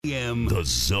The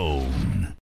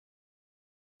Zone.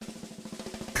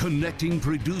 Connecting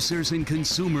producers and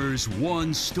consumers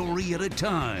one story at a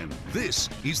time. This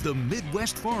is the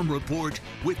Midwest Farm Report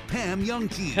with Pam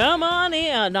Jahnke. Come on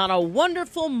in on a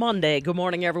wonderful Monday. Good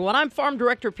morning, everyone. I'm Farm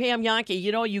Director Pam Jahnke.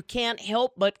 You know, you can't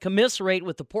help but commiserate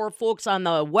with the poor folks on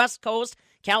the West Coast,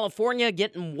 California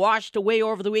getting washed away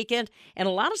over the weekend, and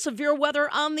a lot of severe weather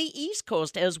on the East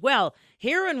Coast as well.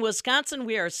 Here in Wisconsin,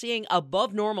 we are seeing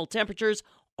above normal temperatures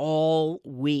all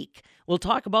week. We'll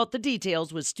talk about the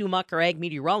details with Stu Mucker, ag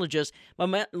meteorologist.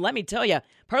 But let me tell you,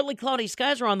 partly cloudy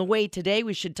skies are on the way today.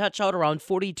 We should touch out around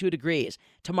 42 degrees.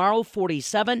 Tomorrow,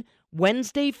 47.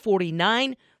 Wednesday,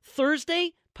 49.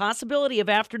 Thursday, possibility of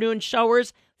afternoon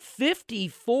showers.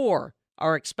 54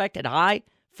 are expected high.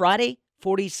 Friday,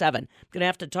 47. I'm going to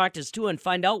have to talk to Stu and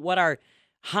find out what our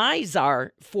highs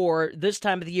are for this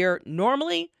time of the year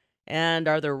normally. And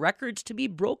are there records to be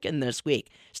broken this week?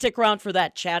 Stick around for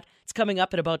that chat. It's coming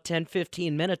up in about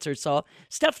 10-15 minutes or so.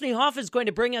 Stephanie Hoff is going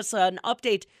to bring us an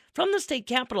update from the state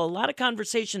capitol. A lot of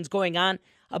conversations going on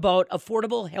about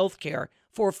affordable health care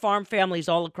for farm families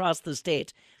all across the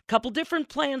state. A couple different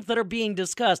plans that are being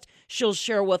discussed. She'll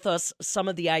share with us some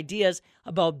of the ideas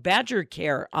about Badger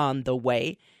Care on the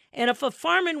way. And if a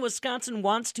farm in Wisconsin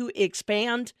wants to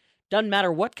expand, doesn't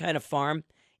matter what kind of farm,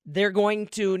 they're going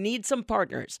to need some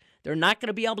partners. They're not going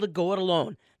to be able to go it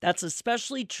alone. That's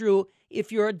especially true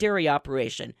if you're a dairy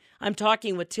operation. I'm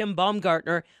talking with Tim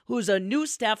Baumgartner, who's a new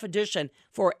staff addition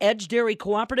for Edge Dairy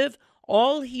Cooperative.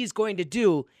 All he's going to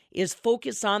do is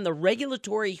focus on the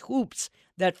regulatory hoops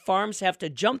that farms have to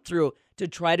jump through to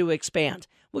try to expand.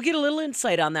 We'll get a little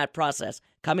insight on that process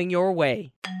coming your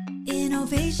way.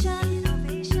 Innovation,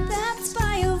 that's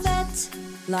BioVet.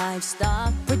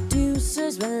 Livestock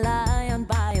producers rely on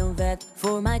BioVet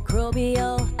for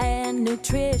microbial and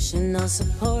nutritional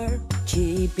support,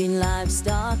 keeping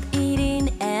livestock eating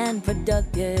and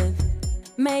productive.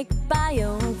 Make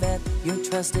BioVet your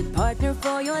trusted partner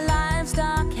for your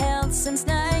livestock health since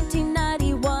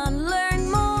 1991.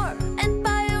 Learn more at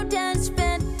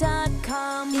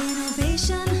biodensvet.com.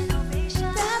 Innovation,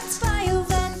 that's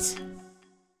BioVet.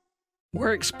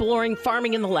 We're exploring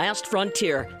farming in the last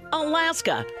frontier,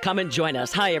 Alaska. Come and join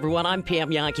us. Hi, everyone. I'm Pam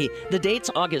Jahnke. The date's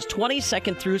August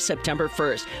 22nd through September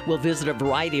 1st. We'll visit a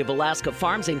variety of Alaska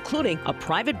farms, including a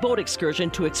private boat excursion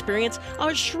to experience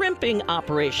a shrimping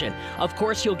operation. Of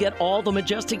course, you'll get all the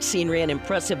majestic scenery and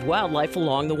impressive wildlife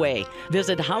along the way.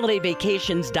 Visit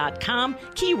holidayvacations.com,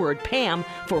 keyword Pam,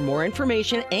 for more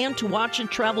information and to watch a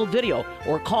travel video,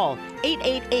 or call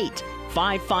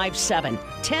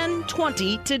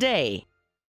 888-557-1020 today.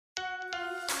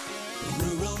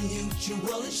 Rural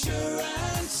Mutual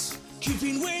Insurance,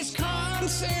 keeping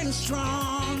Wisconsin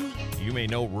strong. You may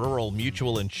know Rural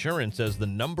Mutual Insurance as the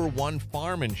 #1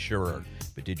 farm insurer,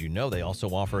 but did you know they also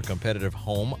offer competitive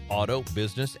home, auto,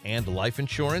 business, and life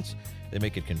insurance? They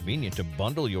make it convenient to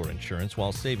bundle your insurance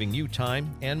while saving you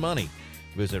time and money.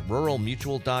 Visit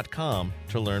ruralmutual.com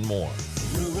to learn more.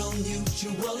 Rural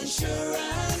Mutual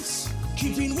Insurance,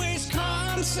 keeping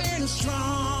Wisconsin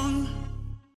strong.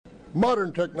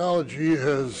 Modern technology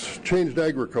has changed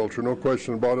agriculture, no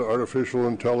question about it, artificial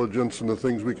intelligence and the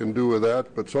things we can do with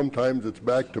that, but sometimes it's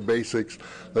back to basics.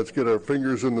 Let's get our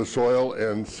fingers in the soil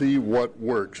and see what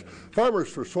works. Farmers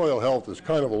for Soil Health is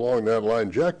kind of along that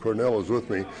line. Jack Cornell is with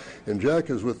me, and Jack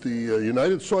is with the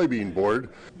United Soybean Board.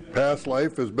 Past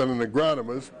life has been an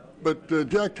agronomist, but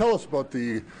Jack, tell us about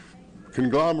the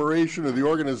conglomeration or the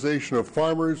organization of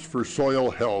Farmers for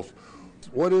Soil Health.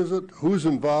 What is it? Who's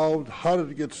involved? How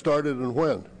did it get started and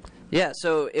when? Yeah,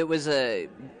 so it was a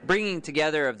bringing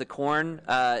together of the corn,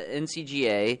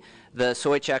 NCGA, the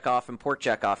soy checkoff, and pork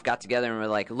checkoff got together and were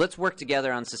like, let's work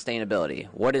together on sustainability.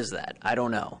 What is that? I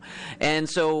don't know. And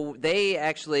so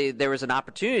there was an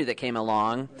opportunity that came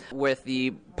along with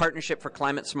the Partnership for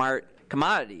Climate Smart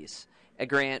Commodities, a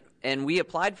grant, and we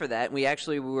applied for that, and we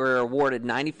actually were awarded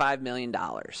 $95 million.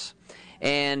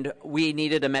 And we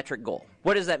needed a metric goal.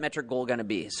 What is that metric goal going to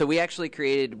be? So we actually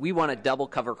we want to double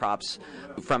cover crops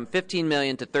from 15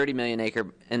 million to 30 million acre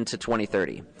into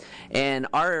 2030. And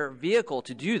our vehicle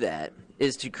to do that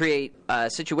is to create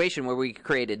a situation where we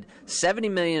created 70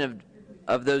 million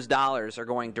of those dollars are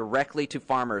going directly to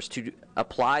farmers to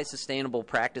apply sustainable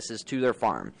practices to their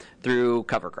farm through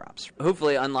cover crops.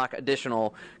 Hopefully unlock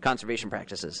additional conservation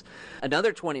practices.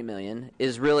 Another 20 million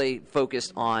is really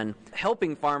focused on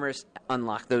helping farmers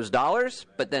unlock those dollars,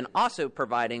 but then also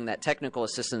providing that technical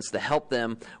assistance to help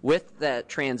them with that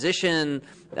transition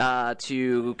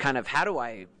to kind of how do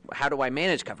I how do I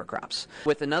manage cover crops?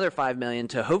 With another $5 million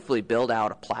to hopefully build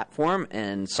out a platform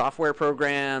and software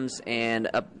programs and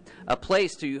a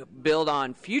place to build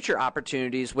on future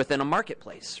opportunities within a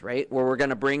marketplace, right? Where we're going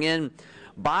to bring in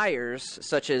buyers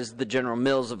such as the General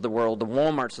Mills of the world, the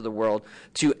Walmarts of the world,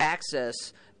 to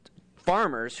access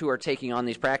farmers who are taking on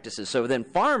these practices. So then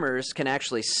farmers can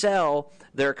actually sell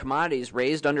their commodities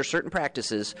raised under certain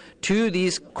practices to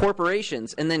these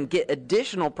corporations and then get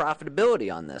additional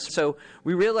profitability on this. So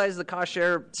we realize the cost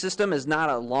share system is not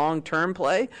a long-term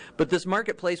play, but this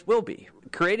marketplace will be,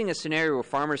 creating a scenario where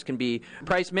farmers can be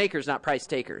price makers, not price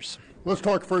takers. Let's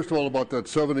talk first of all about that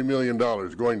 $70 million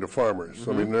going to farmers.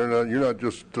 I mean, you're not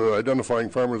just identifying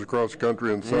farmers across the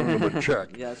country and sending them a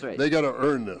check. Yeah, that's right. They got to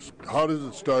earn this. How does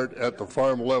it start at the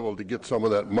farm level to get some of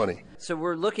that money? So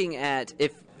we're looking at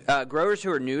if growers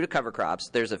who are new to cover crops,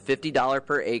 there's a $50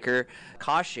 per acre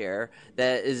cost share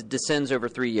that descends over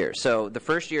 3 years. So the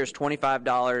first year is $25,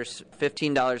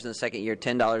 $15 in the second year,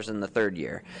 $10 in the third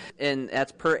year. And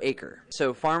that's per acre.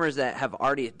 So farmers that have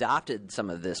already adopted some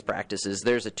of this practices,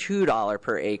 there's a $2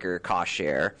 per acre cost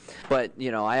share. But,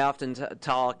 I often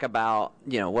talk about,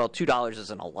 well, $2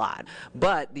 isn't a lot.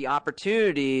 But the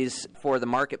opportunities for the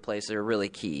marketplace are really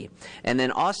key. And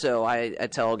then also I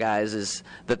tell guys is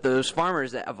that those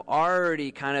farmers that have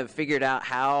already kind of figured out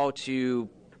how to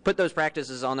put those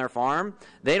practices on their farm,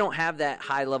 they don't have that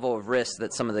high level of risk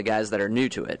that some of the guys that are new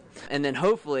to it. And then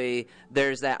hopefully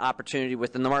there's that opportunity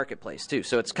within the marketplace too.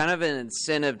 So it's kind of an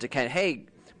incentive to kind of, hey,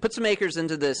 put some acres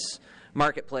into this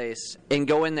marketplace and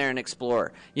go in there and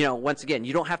explore. Once again,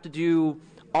 you don't have to do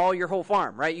all your whole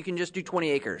farm, right? You can just do 20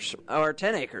 acres or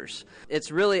 10 acres.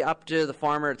 It's really up to the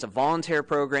farmer. It's a volunteer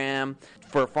program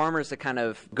for farmers to kind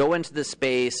of go into this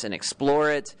space and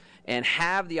explore it and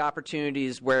have the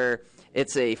opportunities where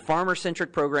it's a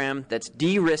farmer-centric program that's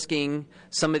de-risking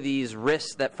some of these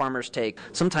risks that farmers take.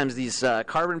 Sometimes these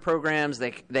carbon programs,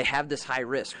 they have this high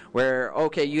risk where,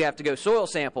 okay, you have to go soil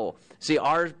sample. See,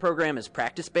 our program is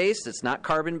practice-based. It's not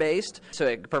carbon-based. So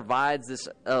it provides this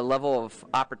level of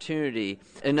opportunity.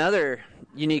 Another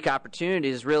unique opportunity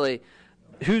is really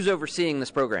who's overseeing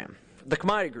this program. The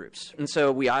commodity groups. And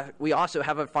so we also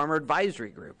have a farmer advisory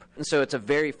group. And so it's a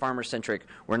very farmer-centric.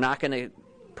 We're not going to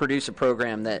produce a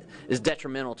program that is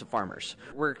detrimental to farmers.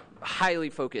 We're highly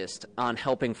focused on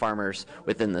helping farmers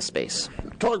within this space.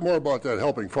 Talk more about that,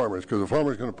 helping farmers, because the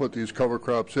farmer's going to put these cover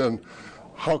crops in.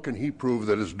 How can he prove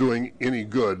that it's doing any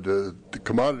good? The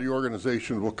commodity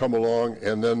organization will come along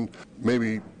and then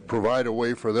maybe provide a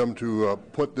way for them to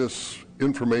put this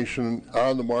information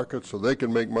on the market so they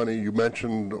can make money. You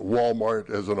mentioned Walmart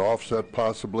as an offset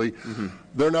possibly.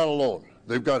 They're not alone.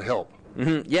 They've got help.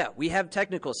 Yeah, we have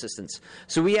technical assistance.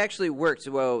 So we actually worked,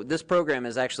 this program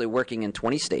is actually working in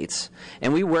 20 states,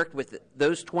 and we worked with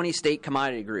those 20 state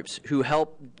commodity groups who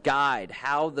help guide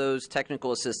how those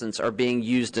technical assistants are being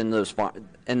used in those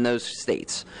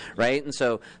states, right? And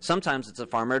so sometimes it's a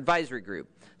farmer advisory group.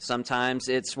 Sometimes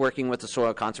it's working with the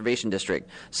Soil Conservation District.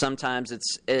 Sometimes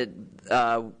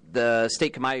the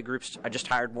state commodity groups are just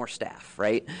hired more staff,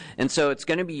 right? And so it's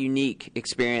going to be unique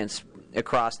experience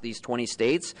across these 20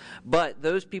 states, but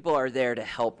those people are there to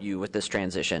help you with this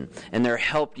transition, and they're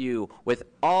help you with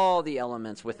all the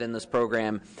elements within this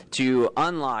program to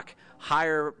unlock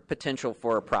higher potential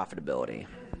for profitability.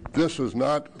 This is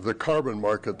not the carbon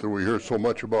market that we hear so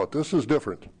much about. This is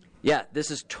different. Yeah,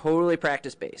 this is totally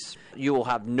practice-based. You will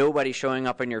have nobody showing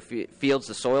up in your fields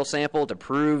to soil sample to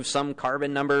prove some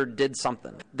carbon number did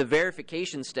something. The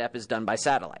verification step is done by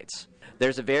satellites.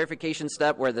 There's a verification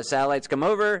step where the satellites come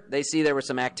over, they see there were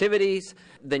some activities,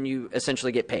 then you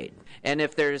essentially get paid. And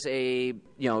if there's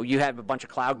you have a bunch of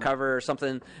cloud cover or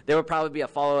something, there would probably be a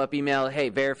follow-up email, hey,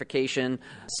 verification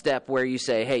step where you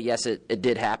say, hey, yes, it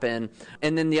did happen.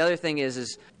 And then the other thing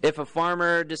is if a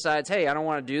farmer decides, hey, I don't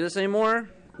want to do this anymore,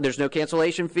 there's no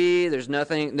cancellation fee, there's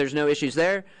no issues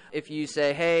there. If you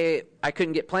say, hey, I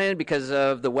couldn't get planted because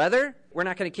of the weather, we're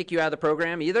not going to kick you out of the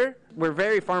program either. We're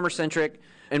very farmer-centric,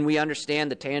 and we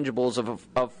understand the tangibles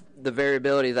of the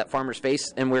variability that farmers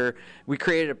face, and we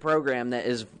created a program that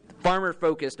is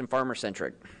farmer-focused and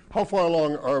farmer-centric. How far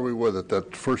along are we with it?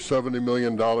 That first $70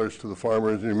 million to the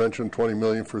farmers, and you mentioned $20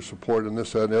 million for support and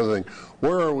this, that, and the other thing.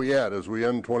 Where are we at as we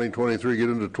end 2023, get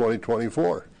into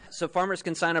 2024? So farmers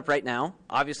can sign up right now.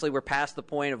 Obviously, we're past the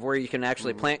point of where you can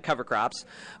actually plant cover crops.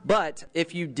 But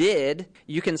if you did,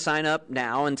 you can sign up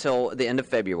now until the end of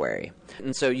February.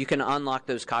 And so you can unlock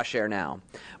those cost share now.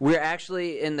 We're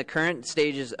actually in the current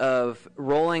stages of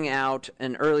rolling out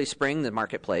an early spring, the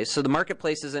marketplace. So the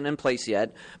marketplace isn't in place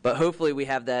yet, but hopefully we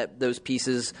have those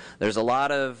pieces. There's a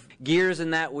lot of gears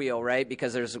in that wheel, right?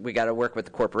 Because we got to work with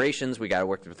the corporations, we got to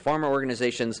work with farmer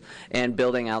organizations, and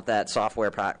building out that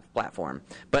software platform.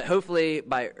 But hopefully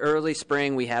by early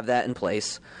spring we have that in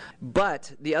place.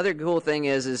 But the other cool thing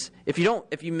is if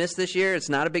you miss this year, it's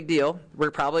not a big deal.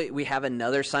 We have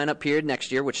another sign-up period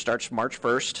next year, which starts March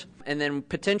 1st, and then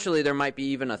potentially there might be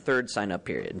even a third sign-up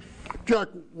period. Jack,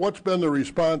 what's been the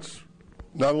response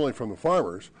not only from the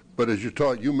farmers, but as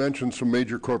you mentioned some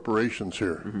major corporations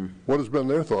here. Mm-hmm. What has been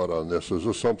their thought on this? Is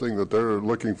this something that they're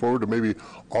looking forward to maybe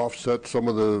offset some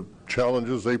of the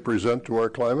challenges they present to our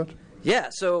climate? Yeah,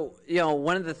 so,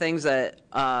 one of the things that,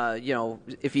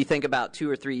 if you think about 2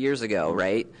 or 3 years ago,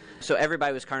 right, so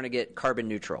everybody was trying to get carbon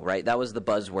neutral, right? That was the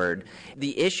buzzword.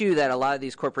 The issue that a lot of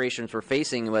these corporations were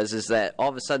facing is that all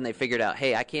of a sudden they figured out,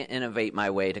 hey, I can't innovate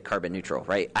my way to carbon neutral,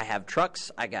 right? I have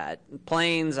trucks, I got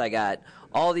planes, I got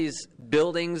all these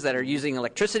buildings that are using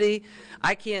electricity.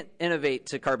 I can't innovate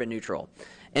to carbon neutral.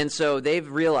 And so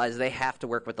they've realized they have to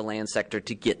work with the land sector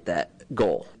to get that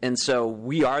goal. And so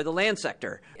we are the land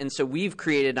sector. And so we've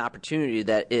created an opportunity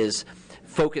that is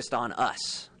focused on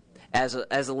us as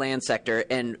a land sector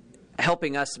and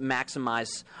helping us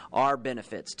maximize our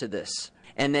benefits to this,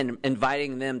 and then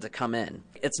inviting them to come in.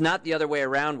 It's not the other way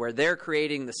around where they're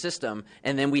creating the system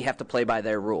and then we have to play by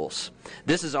their rules.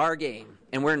 This is our game,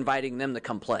 and we're inviting them to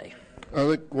come play. I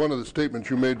think one of the statements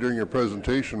you made during your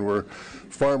presentation were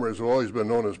farmers have always been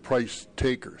known as price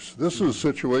takers. This is a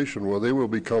situation where they will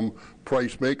become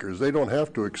price makers. They don't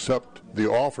have to accept the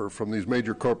offer from these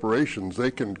major corporations. They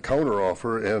can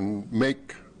counteroffer and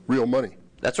make real money.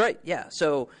 That's right, yeah.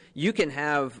 So you can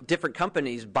have different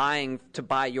companies buying to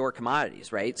buy your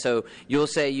commodities, right? So you'll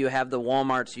say you have the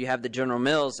Walmarts, you have the General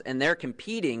Mills, and they're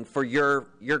competing for your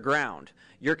ground.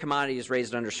 Your commodity is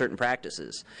raised under certain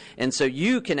practices. And so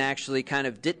you can actually kind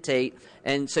of dictate,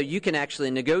 and so you can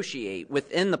actually negotiate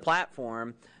within the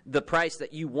platform the price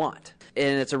that you want.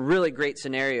 And it's a really great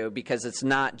scenario because it's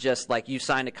not just like you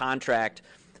signed a contract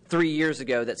 3 years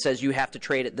ago that says you have to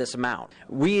trade at this amount.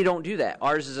 We don't do that.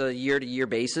 Ours is a year-to-year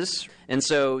basis. And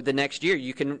so the next year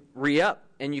you can re-up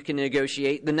and you can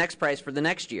negotiate the next price for the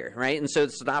next year, right? And so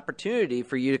it's an opportunity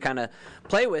for you to kind of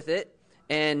play with it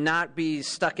and not be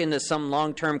stuck into some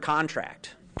long-term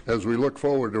contract. As we look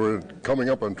forward to coming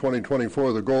up on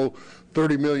 2024, the goal,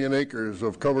 30 million acres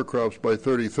of cover crops by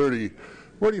 2030.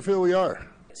 Where do you feel we are?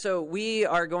 So we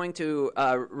are going to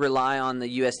rely on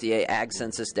the USDA Ag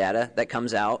Census data that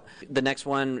comes out. The next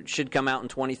one should come out in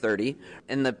 2030.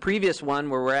 And the previous one,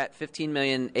 where we're at 15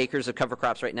 million acres of cover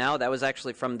crops right now, that was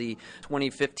actually from the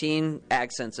 2015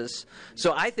 Ag Census.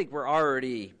 So I think we're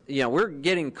already, we're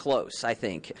getting close, I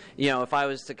think. If I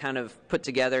was to kind of put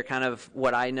together kind of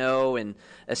what I know and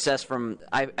assess from,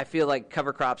 I feel like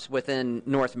cover crops within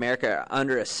North America are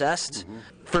under-assessed. Mm-hmm.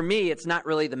 For me, it's not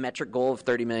really the metric goal of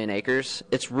 30 million acres.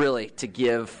 It's really to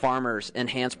give farmers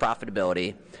enhanced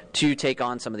profitability to take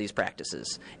on some of these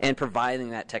practices and providing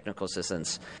that technical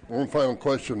assistance. One final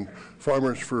question,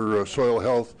 Farmers for Soil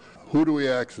Health. Who do we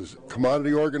access?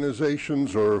 Commodity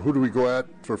organizations, or who do we go at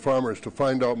for farmers to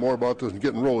find out more about this and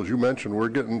get enrolled? As you mentioned, we're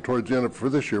getting towards the end of for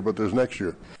this year, but there's next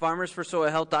year.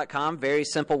 FarmersForSoilHealth.com, very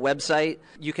simple website.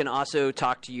 You can also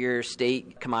talk to your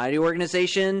state commodity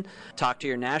organization, talk to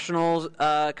your national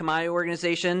commodity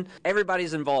organization.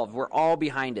 Everybody's involved. We're all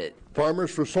behind it.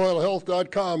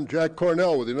 FarmersForSoilHealth.com. Jack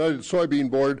Cornell with the United Soybean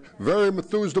Board. Very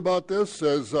enthused about this,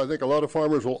 as I think a lot of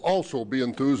farmers will also be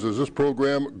enthused as this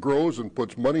program grows and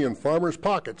puts money in farmers'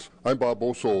 pockets. I'm Bob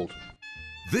Bosold.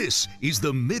 This is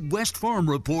the Midwest Farm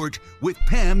Report with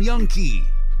Pam Jahnke.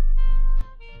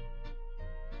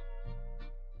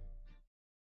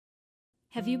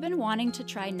 Have you been wanting to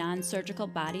try non-surgical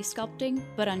body sculpting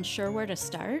but unsure where to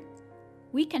start?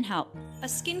 We can help. A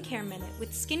Skincare Minute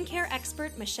with skincare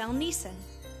expert Michelle Neeson.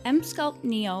 Emsculpt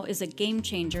Neo is a game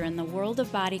changer in the world of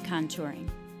body contouring.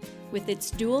 With its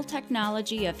dual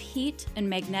technology of heat and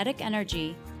magnetic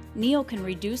energy, Neo can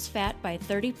reduce fat by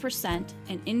 30%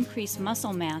 and increase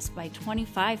muscle mass by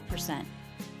 25%.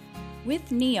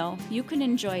 With Neo, you can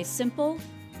enjoy simple,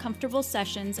 comfortable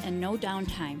sessions and no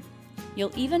downtime.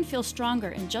 You'll even feel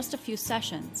stronger in just a few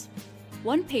sessions.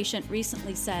 One patient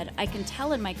recently said, "I can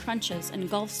tell in my crunches and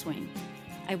golf swing.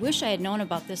 I wish I had known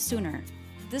about this sooner."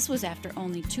 This was after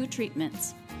only 2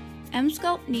 treatments.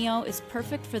 Emsculpt Neo is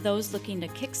perfect for those looking to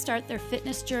kickstart their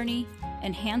fitness journey,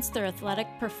 enhance their athletic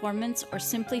performance, or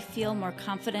simply feel more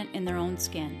confident in their own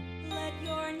skin. Let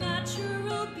your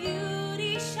natural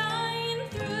beauty shine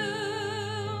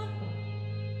through.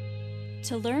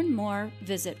 To learn more,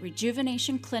 visit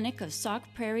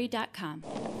rejuvenationclinicofsaukprairie.com.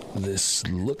 This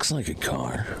looks like a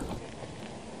car.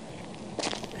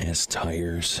 It has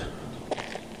tires,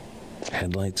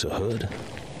 headlights, a hood,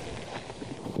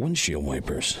 windshield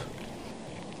wipers.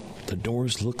 The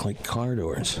doors look like car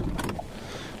doors.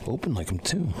 Open like them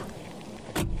too.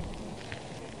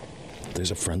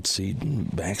 There's a front seat,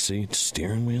 back seat,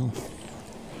 steering wheel.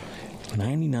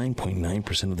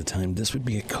 99.9% of the time, this would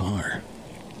be a car.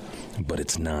 But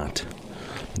it's not.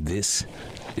 This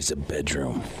is a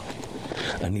bedroom.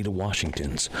 Anita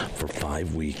Washington's for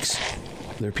 5 weeks.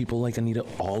 There are people like Anita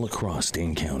all across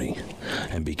Dane County.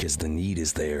 And because the need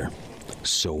is there,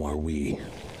 so are we.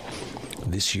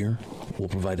 This year, we'll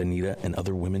provide Anita and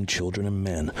other women, children, and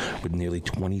men with nearly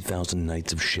 20,000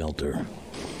 nights of shelter.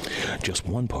 Just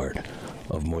one part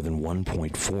of more than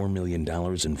 $1.4 million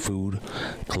in food,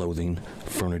 clothing,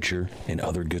 furniture, and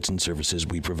other goods and services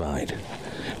we provide.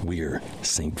 We're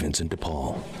St. Vincent de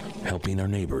Paul, helping our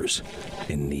neighbors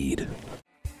in need.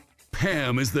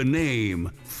 Pam is the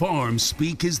name. Farm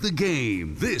speak is the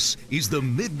game. This is the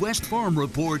Midwest Farm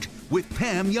Report with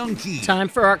Pam Jahnke. Time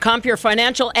for our Compeer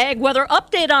Financial Ag Weather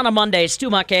Update on a Monday.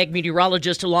 Stu Muck, ag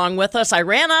meteorologist, along with us. I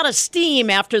ran out of steam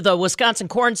after the Wisconsin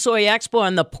Corn Soy Expo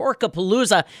and the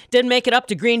Porkapalooza. Didn't make it up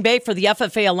to Green Bay for the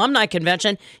FFA Alumni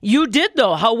Convention. You did,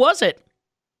 though. How was it?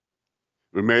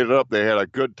 We made it up. They had a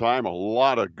good time, a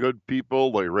lot of good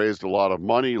people. They raised a lot of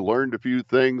money, learned a few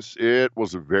things. It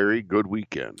was a very good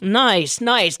weekend. Nice,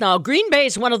 nice. Now, Green Bay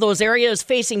is one of those areas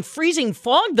facing freezing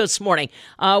fog this morning.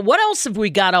 What else have we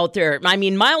got out there? I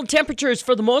mean, mild temperatures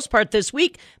for the most part this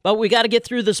week, but we got to get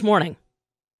through this morning.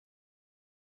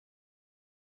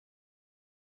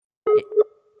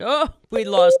 Oh, we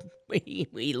lost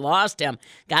him.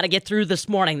 Got to get through this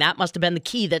morning. That must have been the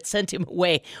key that sent him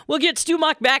away. We'll get Stu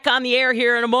Muck back on the air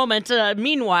here in a moment.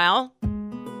 Meanwhile,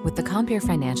 with the Compeer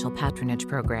Financial Patronage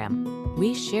Program,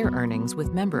 we share earnings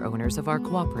with member owners of our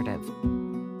cooperative.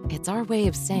 It's our way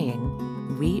of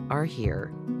saying we are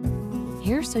here.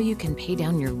 Here so you can pay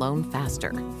down your loan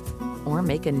faster or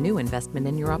make a new investment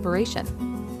in your operation.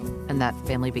 And that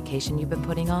family vacation you've been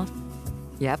putting off?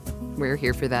 Yep, we're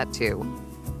here for that too.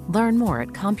 Learn more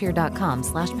at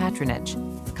Compeer.com/patronage.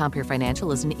 Compeer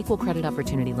Financial is an equal credit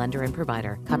opportunity lender and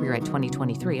provider. Copyright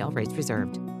 2023, all rights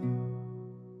reserved.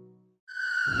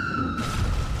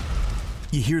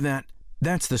 You hear that?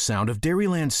 That's the sound of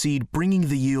Dairyland Seed bringing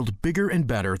the yield bigger and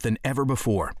better than ever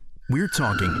before. We're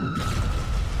talking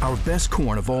our best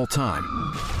corn of all time,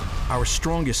 our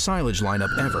strongest silage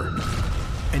lineup ever,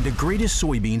 and the greatest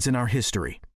soybeans in our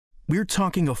history. We're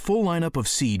talking a full lineup of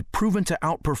seed proven to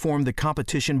outperform the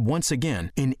competition once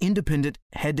again in independent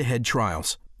head-to-head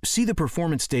trials. See the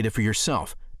performance data for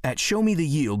yourself at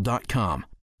showmetheyield.com.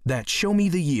 That's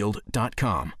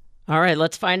showmetheyield.com. All right,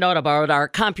 let's find out about our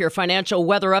Compeer Financial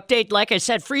Weather Update. Like I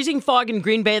said, freezing fog in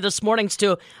Green Bay this morning,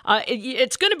 Stu.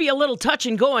 It's going to be a little touch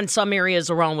and go in some areas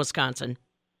around Wisconsin.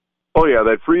 Oh, yeah,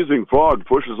 that freezing fog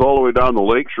pushes all the way down the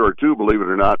lakeshore, too, believe it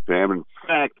or not, Pam. In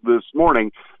fact, this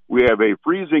morning, we have a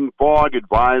freezing fog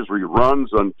advisory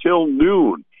runs until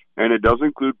noon, and it does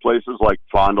include places like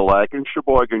Fond du Lac and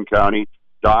Sheboygan County,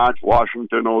 Dodge,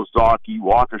 Washington, Ozaukee,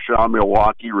 Waukesha,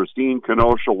 Milwaukee, Racine,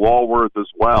 Kenosha, Walworth as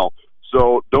well.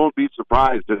 So don't be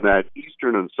surprised in that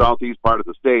eastern and southeast part of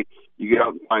the state, you get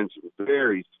out and find some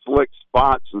very slick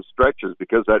spots and stretches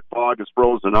because that fog is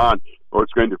frozen on, or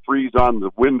it's going to freeze on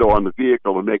the window on the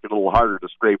vehicle and make it a little harder to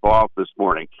scrape off this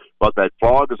morning. But that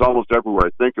fog is almost everywhere.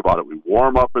 Think about it. We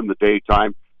warm up in the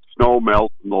daytime, snow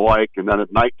melts and the like, and then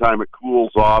at nighttime it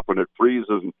cools off and it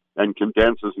freezes and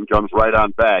condenses and comes right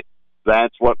on back.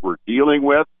 That's what we're dealing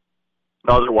with.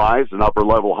 Otherwise, an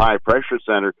upper-level high-pressure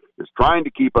center is trying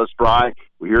to keep us dry.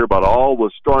 We hear about all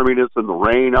the storminess and the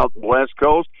rain out on the West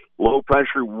Coast. Low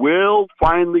pressure will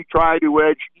finally try to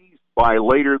edge east by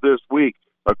later this week.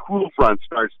 A cool front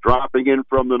starts dropping in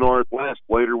from the northwest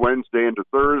later Wednesday into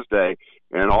Thursday,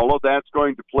 and all of that's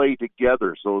going to play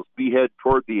together. So as we head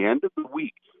toward the end of the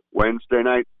week, Wednesday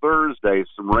night, Thursday,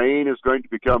 some rain is going to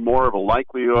become more of a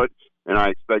likelihood, and I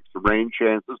expect some rain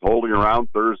chances holding around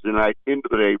Thursday night into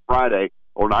the day Friday,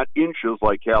 or not inches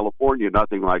like California,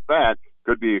 nothing like that.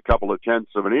 Could be a couple of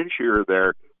tenths of an inch here or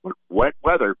there, but wet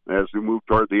weather as we move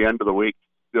toward the end of the week.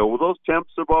 Still with those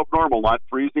temps above normal, not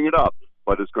freezing it up,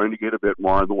 but it's going to get a bit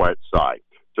more on the wet side.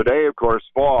 Today, of course,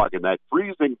 fog, and that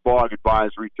freezing fog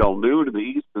advisory till noon in the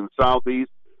east and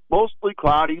southeast. Mostly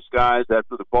cloudy skies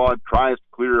after the fog tries to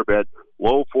clear a bit.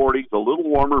 Low 40s, a little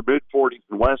warmer, mid-40s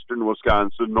in western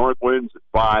Wisconsin. North winds at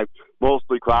 5.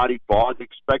 Mostly cloudy, fog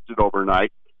expected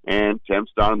overnight. And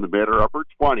temps down in the mid or upper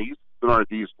 20s. The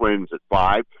northeast winds at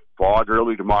 5. Fog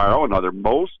early tomorrow. Another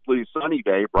mostly sunny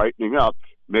day, brightening up.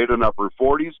 Mid and upper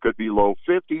 40s, could be low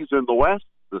 50s in the west.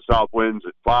 The south winds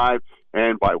at 5.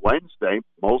 And by Wednesday,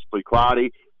 mostly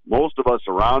cloudy. Most of us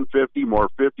around 50, more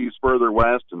 50s further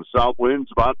west, and south winds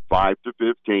about 5 to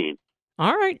 15.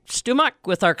 All right, Stu Muck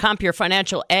with our Compeer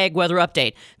Financial Ag Weather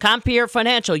Update. Compeer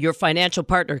Financial, your financial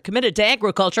partner, committed to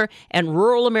agriculture and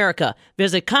rural America.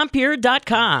 Visit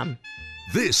Compeer.com.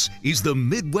 This is the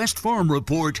Midwest Farm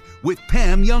Report with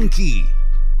Pam Jahnke.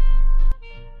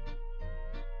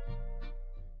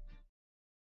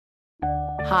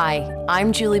 Hi,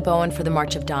 I'm Julie Bowen for the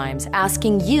March of Dimes,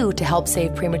 asking you to help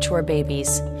save premature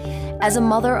babies. As a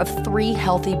mother of 3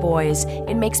 healthy boys,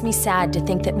 it makes me sad to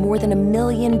think that more than 1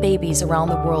 million babies around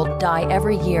the world die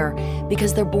every year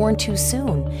because they're born too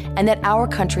soon, and that our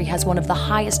country has one of the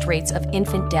highest rates of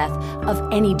infant death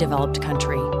of any developed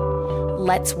country.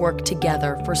 Let's work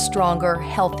together for stronger,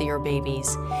 healthier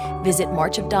babies. Visit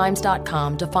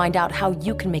marchofdimes.com to find out how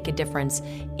you can make a difference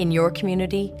in your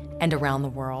community and around the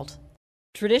world.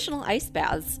 Traditional ice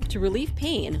baths to relieve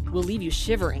pain will leave you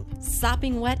shivering,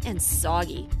 sopping wet, and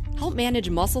soggy. Help manage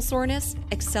muscle soreness,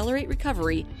 accelerate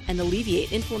recovery, and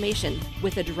alleviate inflammation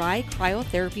with a dry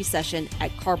cryotherapy session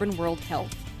at Carbon World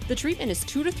Health. The treatment is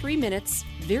 2 to 3 minutes,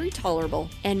 very tolerable,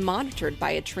 and monitored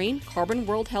by a trained Carbon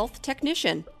World Health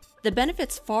technician. The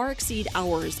benefits far exceed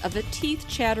hours of a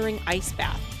teeth-chattering ice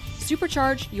bath.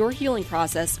 Supercharge your healing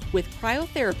process with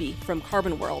cryotherapy from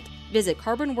Carbon World. Visit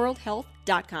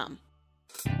carbonworldhealth.com.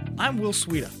 I'm Will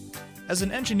Sweeta. As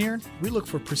an engineer, we look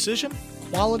for precision,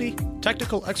 quality,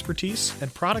 technical expertise,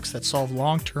 and products that solve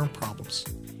long-term problems.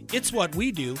 It's what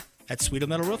we do at Sweeta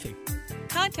Metal Roofing.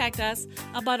 Contact us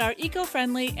about our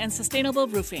eco-friendly and sustainable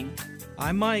roofing.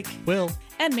 I'm Mike. Will.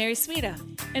 And Mary Sweeta.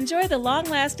 Enjoy the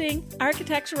long-lasting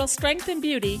architectural strength and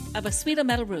beauty of a Sweeta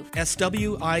Metal Roof.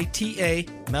 SWITA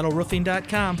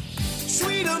metalroofing.com.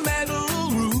 Sweeta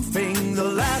Metal Roofing, the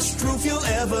last roof you'll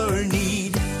ever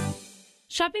need.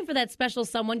 Shopping for that special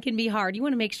someone can be hard. You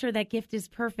want to make sure that gift is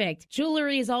perfect.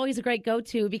 Jewelry is always a great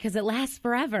go-to because it lasts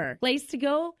forever. Place to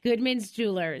go? Goodman's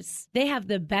Jewelers. They have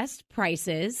the best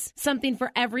prices, something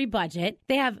for every budget.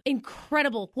 They have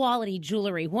incredible quality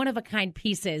jewelry, one-of-a-kind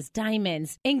pieces,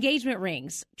 diamonds, engagement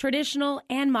rings, traditional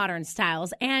and modern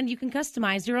styles, and you can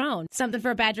customize your own. Something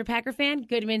for a Badger Packer fan?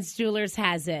 Goodman's Jewelers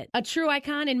has it. A true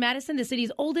icon in Madison, the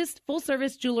city's oldest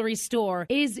full-service jewelry store,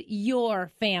 is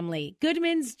your family.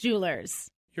 Goodman's Jewelers.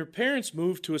 Your parents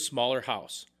moved to a smaller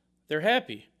house. They're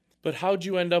happy. But how'd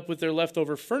you end up with their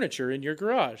leftover furniture in your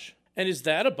garage? And is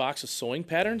that a box of sewing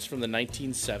patterns from the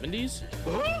 1970s?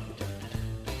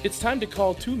 It's time to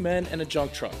call Two Men and a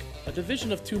Junk Truck, a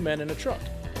division of Two Men and a Truck,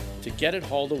 to get it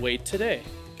hauled away today.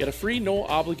 Get a free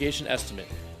no-obligation estimate.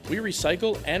 We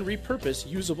recycle and repurpose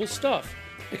usable stuff.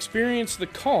 Experience the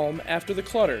calm after the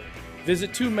clutter.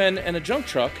 Visit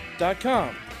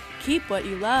twomenandajuncktruck.com. Keep what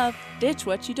you love, ditch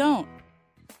what you don't.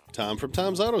 Tom from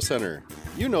Tom's Auto Center.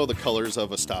 You know the colors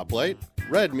of a stoplight.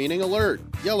 Red meaning alert,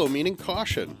 yellow meaning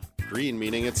caution, green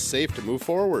meaning it's safe to move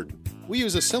forward. We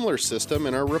use a similar system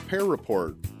in our repair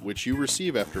report, which you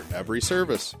receive after every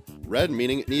service. Red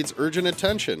meaning it needs urgent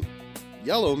attention,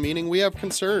 yellow meaning we have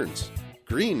concerns,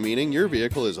 green meaning your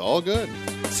vehicle is all good.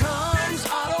 Tom's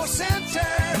Auto Center,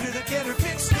 here to get her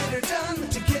fixed, get her done,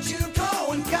 to get you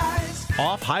going, guys.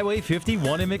 Off Highway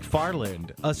 51 in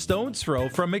McFarland, a stone's throw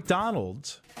from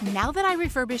McDonald's. Now that I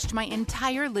refurbished my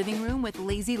entire living room with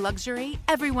Lazy Luxury,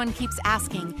 everyone keeps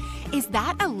asking, is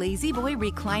that a Lazy Boy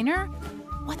recliner?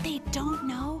 What they don't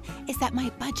know is that my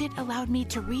budget allowed me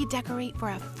to redecorate for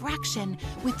a fraction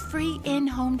with free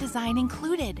in-home design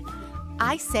included.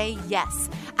 I say yes.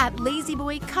 At Lazy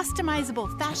Boy,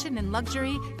 customizable fashion and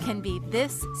luxury can be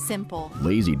this simple.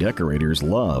 Lazy decorators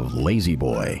love Lazy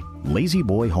Boy. Lazy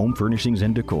Boy Home Furnishings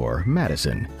and Decor,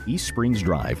 Madison, East Springs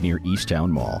Drive near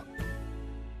Easttown Mall.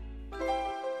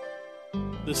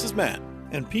 This is Matt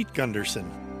and Pete Gunderson.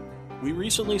 We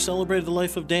recently celebrated the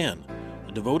life of Dan,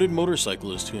 a devoted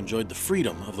motorcyclist who enjoyed the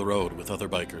freedom of the road with other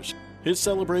bikers. His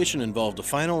celebration involved a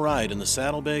final ride in the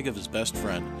saddlebag of his best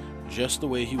friend, just the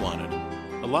way he wanted.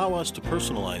 Allow us to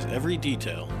personalize every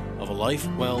detail of a life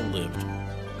well lived.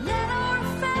 Let our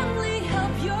family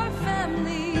help your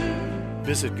family.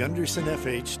 Visit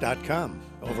GundersonFH.com.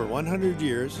 Over 100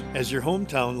 years as your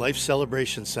hometown life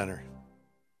celebration center.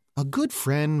 A good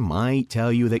friend might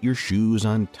tell you that your shoe's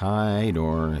untied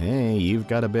or, hey, you've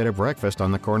got a bit of breakfast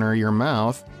on the corner of your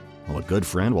mouth. Well, a good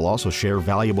friend will also share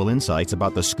valuable insights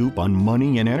about the scoop on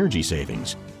money and energy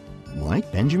savings, like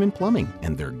Benjamin Plumbing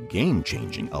and their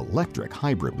game-changing electric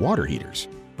hybrid water heaters.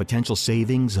 Potential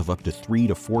savings of up to 3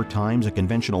 to 4 times a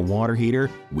conventional water heater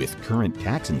with current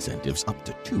tax incentives up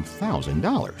to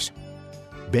 $2,000.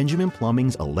 Benjamin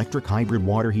Plumbing's electric hybrid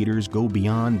water heaters go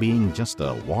beyond being just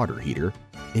a water heater.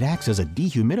 It acts as a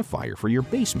dehumidifier for your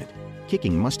basement,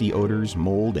 kicking musty odors,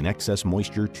 mold, and excess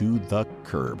moisture to the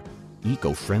curb.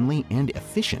 Eco-friendly and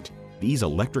efficient, these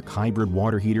electric hybrid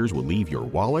water heaters will leave your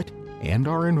wallet and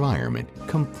our environment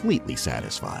completely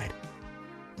satisfied.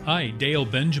 Hi, Dale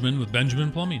Benjamin with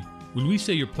Benjamin Plumbing. When we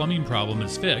say your plumbing problem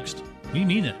is fixed, we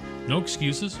mean it. No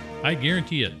excuses. I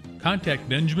guarantee it. Contact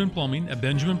Benjamin Plumbing at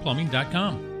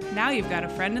benjaminplumbing.com. Now you've got a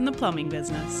friend in the plumbing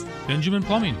business. Benjamin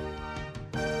Plumbing.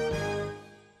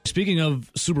 Speaking of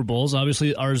Super Bowls,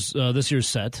 obviously ours this year's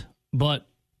set, but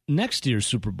next year's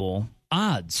Super Bowl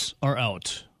odds are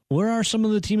out. Where are some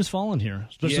of the teams falling here,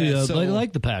 especially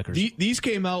like the Packers? These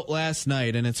came out last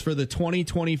night, and it's for the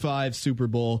 2025 Super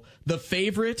Bowl. The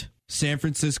favorite, San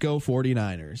Francisco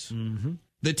 49ers. Mm-hmm.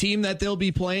 The team that they'll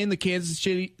be playing, the Kansas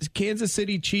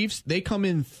City Chiefs, they come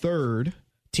in third.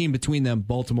 Team between them,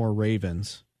 Baltimore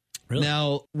Ravens. Really?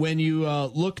 Now, when you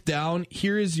look down,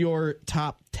 here is your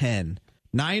top 10.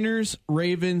 Niners,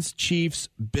 Ravens, Chiefs,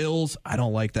 Bills. I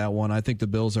don't like that one. I think the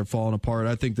Bills are falling apart.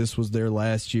 I think this was their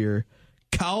last year.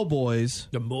 Cowboys.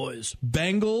 The boys.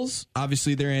 Bengals.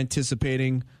 Obviously, they're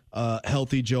anticipating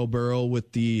healthy Joe Burrow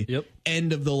with the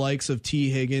end of the likes of T.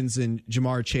 Higgins and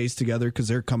Jamar Chase together because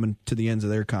they're coming to the ends of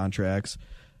their contracts.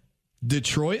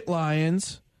 Detroit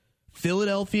Lions,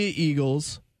 Philadelphia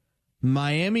Eagles,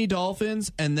 Miami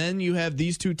Dolphins, and then you have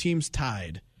these two teams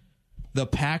tied. The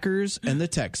Packers and the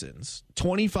Texans,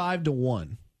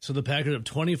 25-1. So the Packers have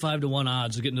 25-1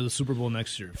 odds of getting to the Super Bowl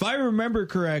next year. If I remember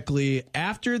correctly,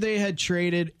 after they had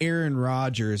traded Aaron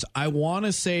Rodgers, I want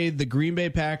to say the Green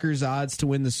Bay Packers odds to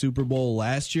win the Super Bowl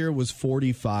last year was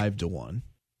 45-1.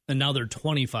 And now they're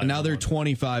 25. And now they're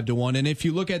 25-1. And if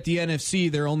you look at the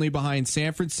NFC, they're only behind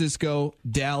San Francisco,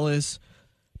 Dallas,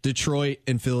 Detroit,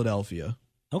 and Philadelphia.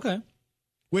 Okay.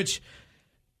 Which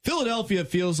Philadelphia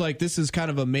feels like this is kind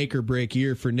of a make or break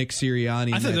year for Nick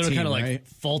Sirianni. I think they're kind of right? like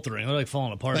faltering. They're like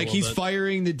falling apart. Like he's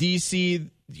firing the DC,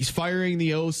 he's firing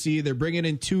the OC. They're bringing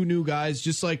in two new guys,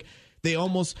 just like they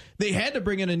had to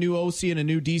bring in a new OC and a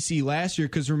new DC last year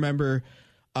because remember,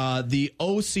 the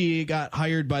OC got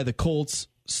hired by the Colts,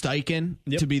 Steichen,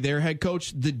 to be their head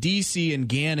coach. The DC and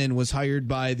Gannon was hired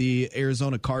by the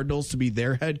Arizona Cardinals to be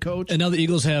their head coach. And now the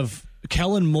Eagles have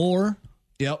Kellen Moore.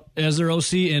 As their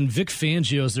OC and Vic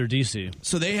Fangio as their DC.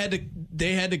 So they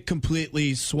had to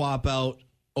completely swap out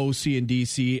OC and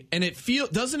DC. And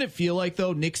doesn't it feel like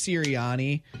though Nick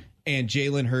Sirianni and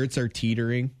Jalen Hurts are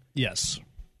teetering? Yes.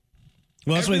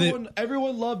 Well, that's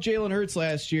everyone loved Jalen Hurts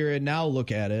last year, and now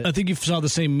look at it. I think you saw the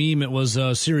same meme. It was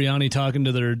Sirianni talking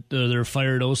to their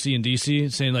fired OC and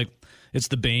DC, saying like it's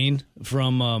the Bane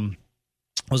from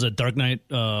was it Dark Knight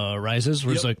Rises,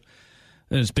 where it's like,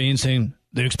 and it's Bane saying,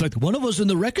 they expect one of us in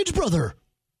the wreckage, brother.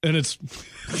 And it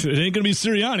ain't going to be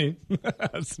Sirianni.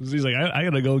 He's like, I got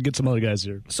to go get some other guys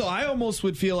here. So I almost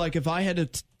would feel like if I had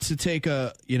to take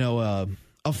a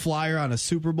flyer on a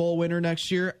Super Bowl winner next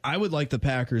year, I would like the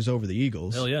Packers over the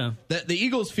Eagles. Hell yeah. The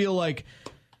Eagles feel like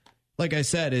I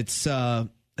said, it's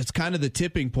kind of the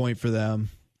tipping point for them.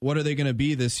 What are they going to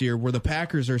be this year where the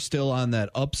Packers are still on that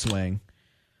upswing?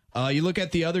 You look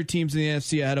at the other teams in the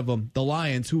NFC ahead of them, the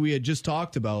Lions, who we had just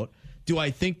talked about. Do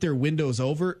I think their window's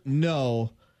over?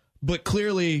 No. But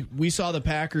clearly, we saw the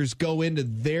Packers go into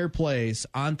their place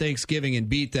on Thanksgiving and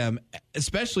beat them,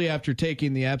 especially after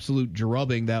taking the absolute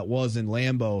drubbing that was in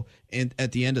Lambeau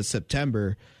at the end of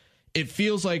September. It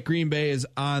feels like Green Bay is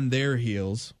on their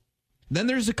heels. Then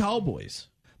there's the Cowboys.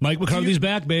 Mike McCarthy's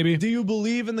back, baby. Do you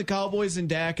believe in the Cowboys and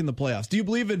Dak in the playoffs? Do you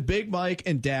believe in Big Mike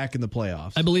and Dak in the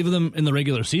playoffs? I believe in them in the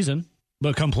regular season,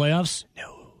 but come playoffs,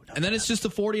 no. And then it's just the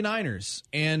 49ers.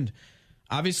 And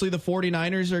obviously the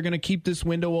 49ers are going to keep this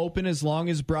window open as long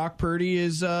as Brock Purdy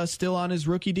is still on his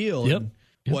rookie deal. Yep.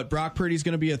 And Brock Purdy's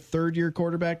going to be a third-year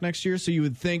quarterback next year, so you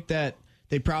would think that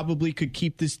they probably could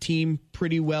keep this team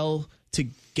pretty well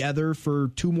together for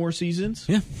 2 more seasons.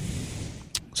 Yeah.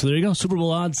 So there you go. Super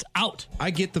Bowl odds out.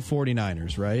 I get the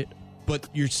 49ers, right? But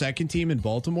your second team in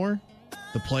Baltimore,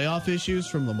 the playoff issues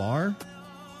from Lamar,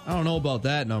 I don't know about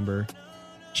that number.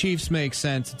 Chiefs make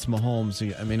sense. It's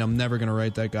Mahomes. I mean, I'm never going to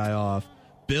write that guy off.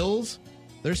 Bills,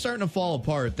 they're starting to fall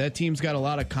apart. That team's got a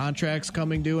lot of contracts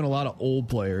coming due and a lot of old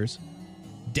players.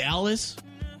 Dallas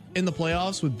in the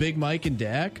playoffs with Big Mike and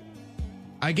Dak.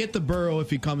 I get the Burrow if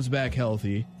he comes back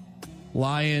healthy.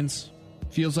 Lions,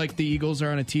 feels like the Eagles are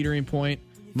on a teetering point.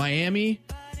 Miami,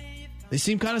 they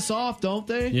seem kind of soft, don't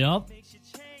they? Yep.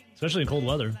 Especially in cold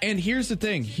weather. And here's the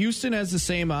thing. Houston has the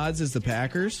same odds as the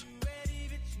Packers.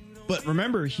 But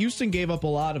remember, Houston gave up a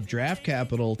lot of draft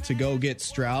capital to go get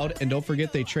Stroud, and don't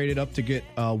forget they traded up to get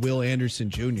Will Anderson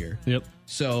Jr. Yep.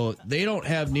 So they don't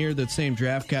have near the same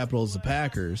draft capital as the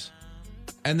Packers.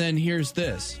 And then here's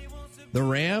this. The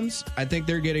Rams, I think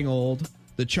they're getting old.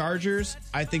 The Chargers,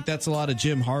 I think that's a lot of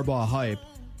Jim Harbaugh hype.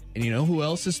 And you know who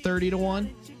else is 30-1?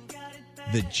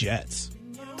 The Jets.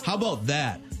 How about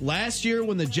that? Last year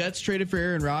when the Jets traded for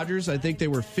Aaron Rodgers, I think they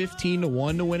were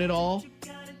 15-1 to win it all.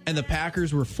 And the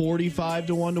Packers were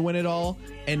 45-1 to win it all.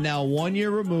 And now 1 year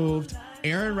removed,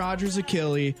 Aaron Rodgers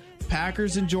Achilles,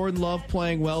 Packers and Jordan Love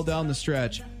playing well down the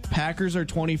stretch. Packers are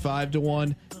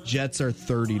 25-1, Jets are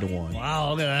 30-1.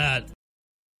 Wow, look at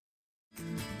that.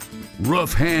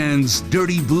 Rough hands,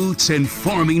 dirty boots, and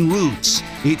farming roots.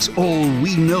 It's all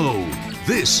we know.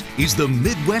 This is the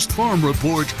Midwest Farm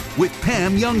Report with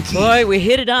Pam Youngkey. Boy, we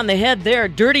hit it on the head there.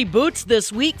 Dirty boots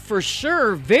this week for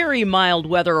sure. Very mild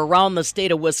weather around the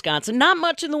state of Wisconsin. Not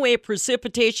much in the way of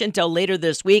precipitation till later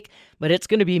this week, but it's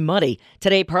going to be muddy.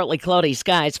 Today, partly cloudy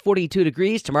skies, 42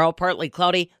 degrees. Tomorrow, partly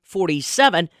cloudy,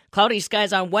 47. Cloudy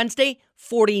skies on Wednesday,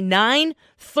 49.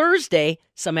 Thursday,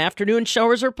 some afternoon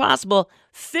showers are possible.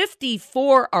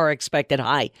 54 are expected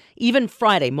high. Even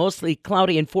Friday, mostly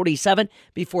cloudy and 47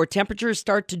 before temperatures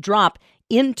start to drop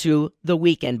into the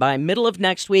weekend. By middle of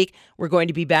next week, we're going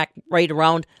to be back right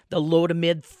around the low to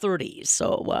mid 30s.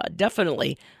 So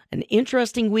definitely an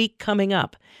interesting week coming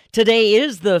up. Today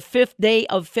is the 5th day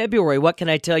of February. What can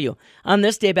I tell you? On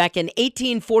this day back in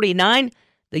 1849,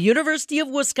 the University of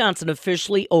Wisconsin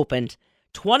officially opened.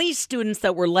 20 students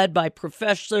that were led by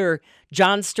Professor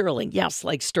John Sterling. Yes,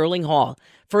 like Sterling Hall.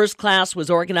 First class was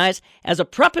organized as a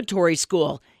preparatory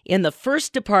school in the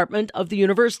first department of the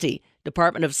university,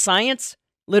 Department of Science,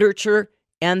 Literature,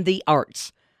 and the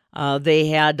Arts. They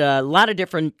had a lot of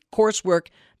different coursework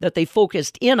that they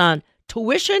focused in on.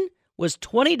 Tuition was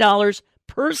 $20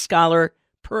 per scholar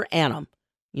per annum.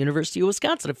 University of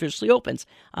Wisconsin officially opens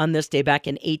on this day back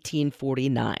in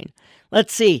 1849.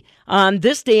 Let's see. On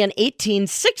this day in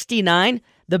 1869,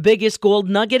 the biggest gold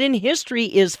nugget in history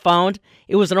is found.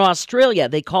 It was in Australia.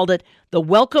 They called it the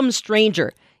Welcome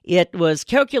Stranger. It was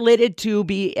calculated to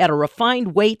be at a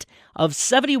refined weight of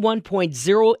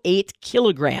 71.08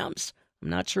 kilograms. I'm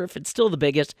not sure if it's still the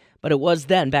biggest, but it was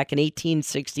then, back in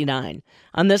 1869.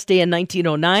 On this day in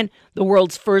 1909, the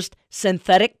world's first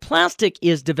synthetic plastic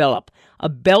is developed. A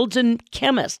Belgian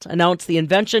chemist announced the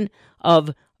invention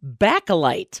of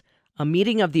Bakelite. A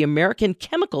meeting of the American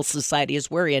Chemical Society is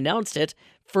where he announced it.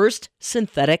 First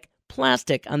synthetic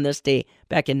plastic on this day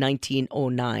back in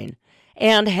 1909.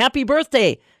 And happy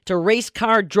birthday to race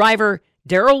car driver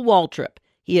Darrell Waltrip.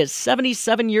 He is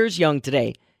 77 years young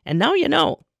today. And now you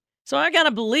know. So I got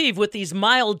to believe with these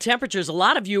mild temperatures, a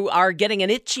lot of you are getting an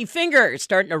itchy finger,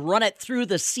 starting to run it through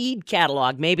the seed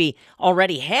catalog. Maybe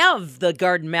already have the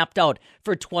garden mapped out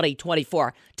for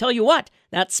 2024. Tell you what,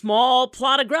 that small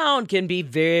plot of ground can be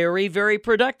very, very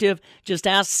productive. Just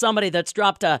ask somebody that's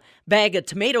dropped a bag of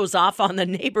tomatoes off on the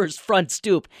neighbor's front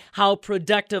stoop how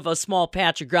productive a small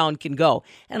patch of ground can go.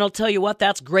 And I'll tell you what,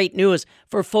 that's great news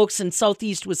for folks in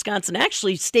southeast Wisconsin,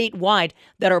 actually statewide,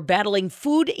 that are battling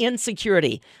food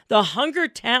insecurity. The Hunger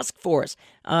Task Force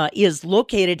is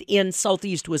located in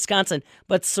southeast Wisconsin,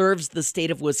 but serves the state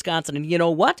of Wisconsin. And you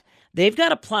know what? They've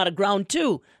got a plot of ground,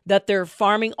 too, that they're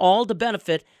farming all to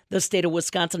benefit the state of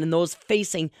Wisconsin and those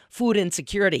facing food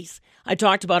insecurities. I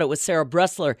talked about it with Sarah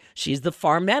Bressler. She's the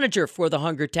farm manager for the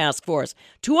Hunger Task Force.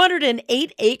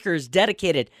 208 acres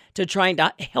dedicated to trying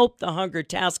to help the Hunger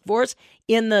Task Force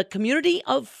in the community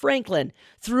of Franklin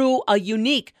through a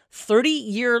unique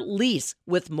 30-year lease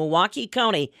with Milwaukee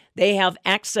County. They have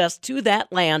access to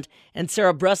that land. And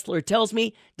Sarah Bressler tells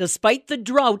me, despite the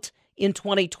drought in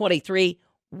 2023,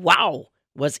 wow,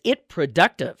 was it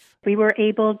productive. We were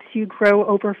able to grow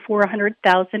over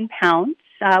 400,000 pounds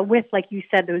with, like you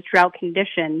said, those drought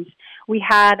conditions. We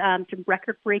had some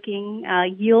record-breaking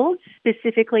yields,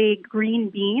 specifically green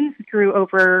beans grew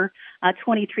over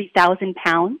 23,000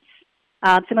 pounds.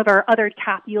 Some of our other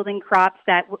top-yielding crops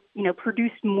that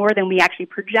produced more than we actually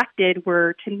projected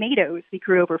were tomatoes. We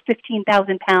grew over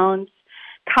 15,000 pounds.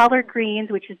 Collard greens,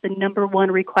 which is the number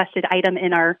one requested item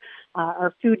in our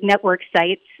Food Network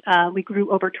sites, we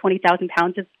grew over 20,000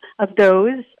 pounds of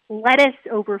those. Lettuce,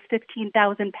 over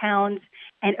 15,000 pounds,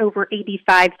 and over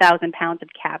 85,000 pounds of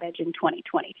cabbage in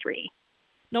 2023.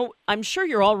 No, I'm sure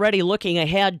you're already looking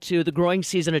ahead to the growing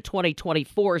season of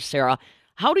 2024, Sarah.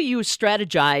 How do you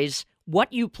strategize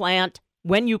what you plant,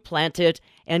 when you plant it,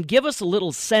 and give us a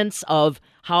little sense of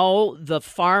how the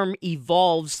farm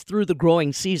evolves through the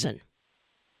growing season?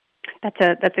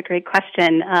 That's a great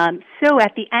question. So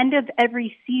at the end of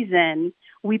every season,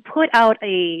 we put out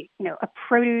a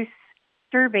produce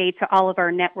survey to all of our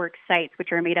network sites,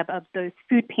 which are made up of those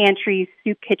food pantries,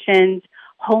 soup kitchens,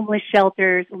 homeless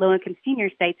shelters, low-income senior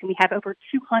sites, and we have over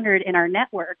 200 in our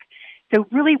network. So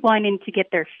really wanting to get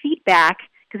their feedback,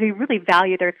 because we really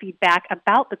value their feedback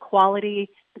about the quality,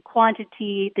 the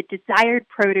quantity, the desired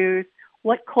produce,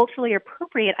 what culturally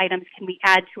appropriate items can we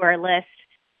add to our list.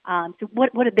 So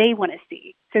what do they want to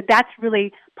see? So that's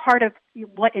really part of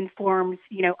what informs,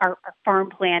 our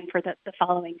farm plan for the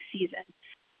following season.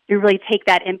 To really take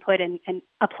that input and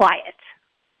apply it.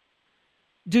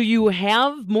 Do you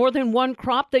have more than one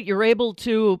crop that you're able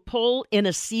to pull in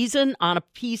a season on a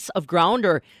piece of ground?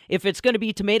 Or if it's going to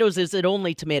be tomatoes, is it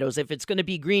only tomatoes? If it's going to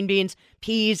be green beans,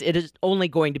 peas, it is only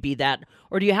going to be that?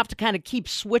 Or do you have to kind of keep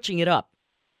switching it up?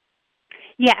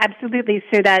 Yeah, absolutely.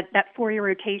 So that 4-year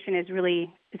rotation is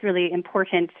really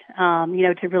important,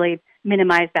 to really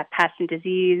minimize that pest and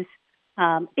disease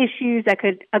issues that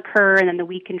could occur, and then the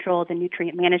weed control, the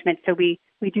nutrient management. So we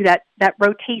do that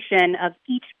rotation of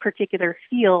each particular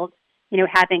field,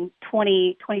 having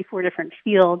 24 different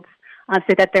fields,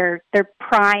 so that they're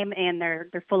prime and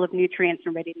they're full of nutrients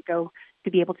and ready to go to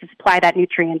be able to supply that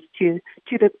nutrients to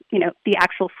the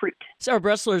actual fruit. Sarah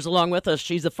Bressler is along with us.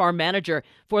 She's the farm manager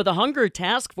for the Hunger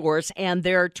Task Force and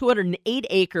their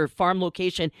 208-acre farm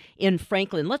location in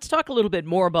Franklin. Let's talk a little bit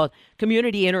more about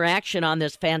community interaction on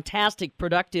this fantastic,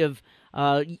 productive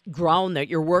ground that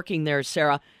you're working there,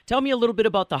 Sarah. Tell me a little bit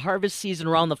about the harvest season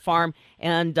around the farm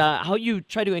and how you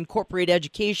try to incorporate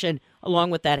education along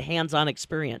with that hands-on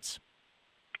experience.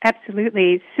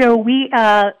 Absolutely. So we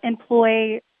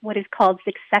employ what is called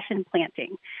succession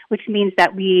planting, which means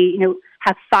that we,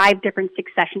 have 5 different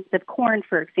successions of corn,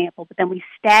 for example, but then we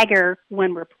stagger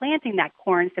when we're planting that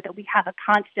corn so that we have a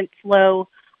constant flow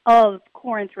of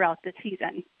corn throughout the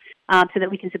season, so that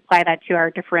we can supply that to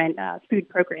our different food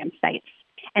program sites.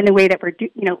 And the way that we're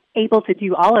able to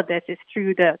do all of this is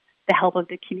through the help of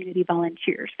the community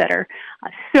volunteers that are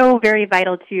so very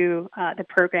vital to the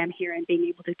program here and being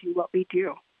able to do what we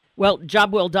do. Well,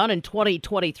 job well done in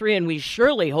 2023, and we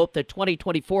surely hope that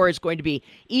 2024 is going to be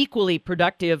equally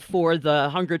productive for the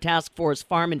Hunger Task Force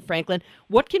farm in Franklin.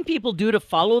 What can people do to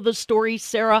follow the story,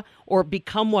 Sarah, or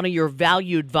become one of your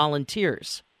valued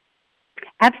volunteers?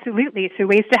 Absolutely. So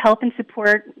ways to help and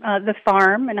support the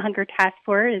farm and Hunger Task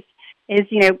Force is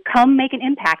come make an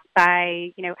impact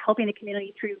by, helping the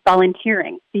community through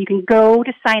volunteering. So you can go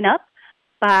to sign up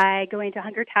by going to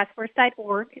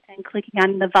hungertaskforce.org and clicking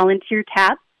on the volunteer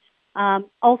tab.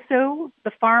 Also,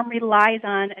 the farm relies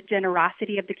on a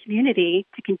generosity of the community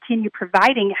to continue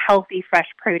providing healthy, fresh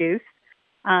produce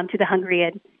to the hungry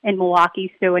in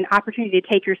Milwaukee. So an opportunity to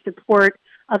take your support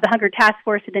of the Hunger Task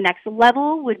Force to the next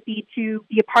level would be to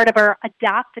be a part of our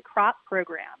Adopt a Crop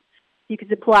program. You could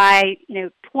supply,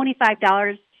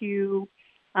 $25 to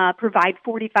provide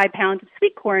 45 pounds of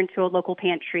sweet corn to a local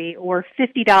pantry, or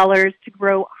 $50 to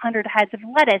grow 100 heads of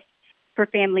lettuce for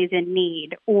families in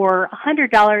need, or $100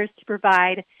 to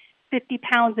provide 50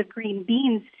 pounds of green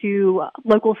beans to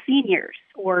local seniors,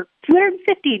 or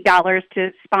 $250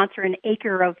 to sponsor an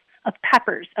acre of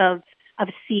peppers of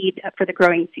seed for the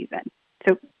growing season.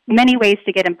 So many ways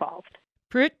to get involved.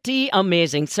 Pretty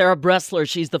amazing. Sarah Bressler,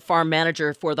 she's the farm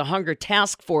manager for the Hunger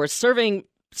Task Force, serving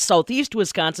southeast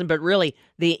Wisconsin, but really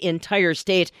the entire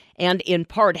state, and in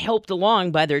part helped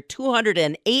along by their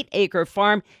 208-acre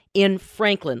farm in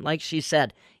Franklin. Like she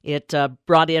said, it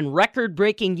brought in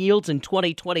record-breaking yields in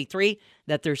 2023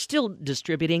 that they're still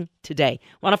distributing today.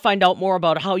 Want to find out more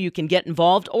about how you can get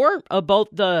involved or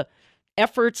about the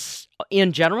efforts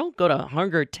in general? Go to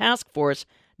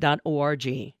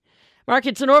hungertaskforce.org.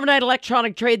 Markets and overnight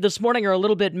electronic trade this morning are a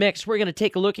little bit mixed. We're going to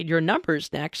take a look at your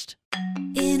numbers next.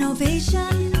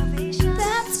 Innovation,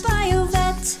 that's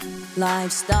BioVet.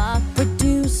 Livestock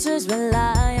producers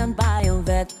rely on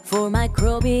BioVet for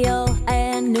microbial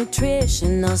and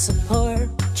nutritional support,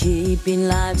 keeping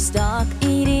livestock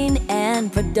eating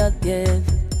and productive.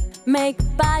 Make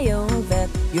BioVet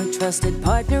your trusted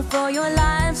partner for your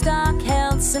livestock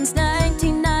health since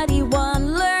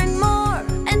 1991. Learn more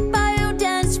at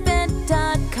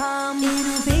biodensvet.com.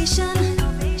 Innovation,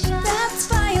 that's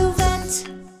BioVet.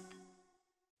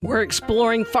 We're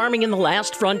exploring farming in the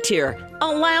last frontier,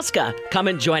 Alaska. Come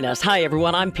and join us. Hi,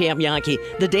 everyone. I'm Pam Yankee.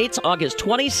 The date's August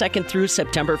 22nd through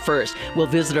September 1st. We'll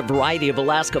visit a variety of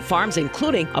Alaska farms,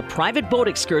 including a private boat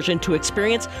excursion to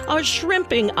experience a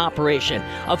shrimping operation.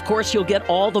 Of course, you'll get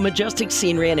all the majestic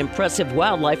scenery and impressive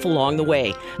wildlife along the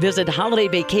way. Visit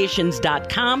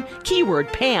holidayvacations.com, keyword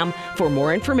Pam, for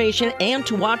more information and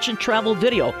to watch a travel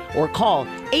video, or call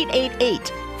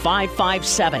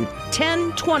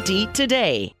 888-557-1020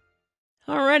 today.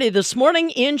 Alrighty, this morning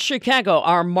in Chicago,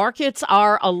 our markets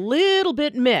are a little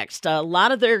bit mixed. A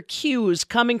lot of their cues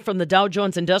coming from the Dow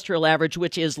Jones Industrial Average,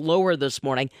 which is lower this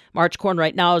morning. March corn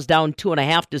right now is down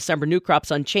 2.5. December new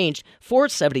crops unchanged,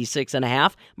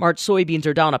 4.76.5. March soybeans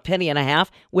are down 1.50,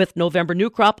 with November new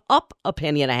crop up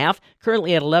 1.50,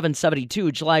 currently at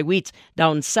 11.72. July wheat's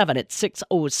down 7 at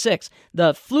 6.06.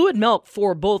 The fluid milk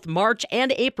for both March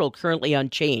and April currently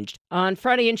unchanged. On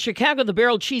Friday in Chicago, the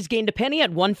barrel cheese gained a penny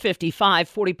at 1.55.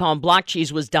 40-pound block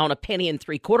cheese was down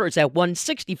 1.75 at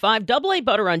 1.65. Double A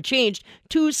butter unchanged,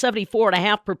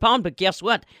 2.74.5 per pound. But guess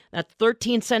what? That's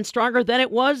 13 cents stronger than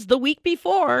it was the week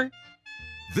before.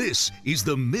 This is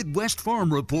the Midwest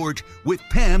Farm Report with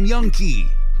Pam Youngkey.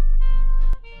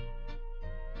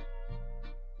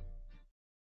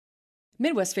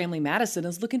 Midwest Family Madison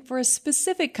is looking for a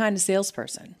specific kind of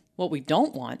salesperson. What we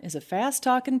don't want is a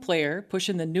fast-talking player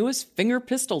pushing the newest finger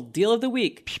pistol deal of the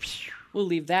week. We'll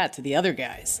leave that to the other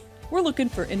guys. We're looking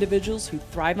for individuals who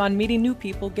thrive on meeting new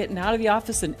people, getting out of the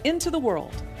office and into the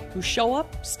world, who show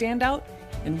up, stand out,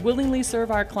 and willingly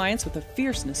serve our clients with a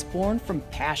fierceness born from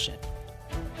passion.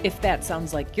 If that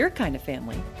sounds like your kind of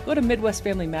family, go to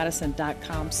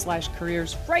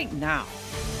MidwestFamilyMadison.com/careers right now.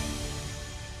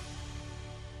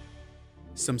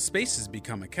 Some spaces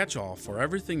become a catch-all for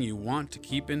everything you want to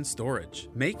keep in storage.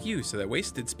 Make use of that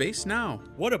wasted space now.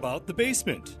 What about the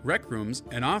basement? Rec rooms,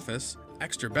 an office,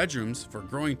 extra bedrooms for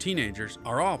growing teenagers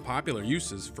are all popular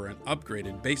uses for an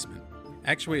upgraded basement.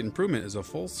 Actuate Improvement is a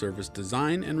full-service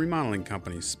design and remodeling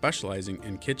company specializing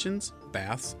in kitchens,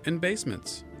 baths, and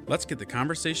basements. Let's get the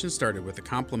conversation started with a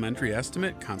complimentary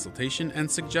estimate, consultation,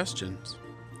 and suggestions.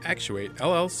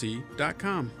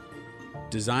 ActuateLLC.com.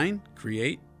 Design,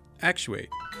 create, actuate.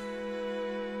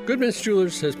 Goodman's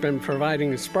Jewelers has been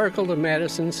providing sparkle to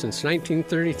Madison since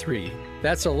 1933.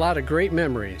 That's a lot of great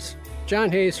memories. John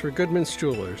Hayes for Goodman's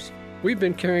Jewelers. We've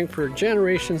been caring for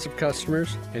generations of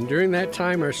customers, and during that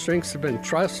time our strengths have been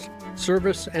trust,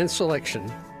 service, and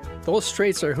selection. Those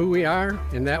traits are who we are,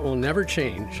 and that will never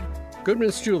change.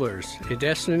 Goodman's Jewelers, a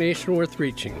destination worth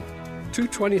reaching.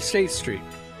 220 State Street,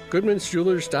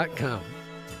 goodmansjewelers.com.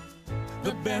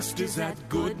 The best is at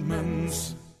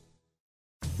Goodman's.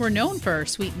 We're known for our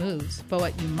sweet moves, but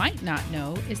what you might not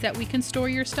know is that we can store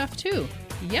your stuff too.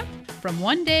 Yep, from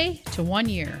 1 day to 1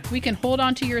 year. We can hold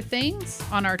on to your things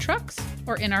on our trucks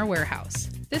or in our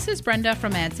warehouse. This is Brenda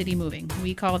from Mad City Moving.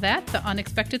 We call that the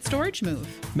unexpected storage move.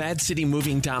 Mad City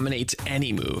Moving dominates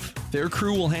any move. Their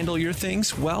crew will handle your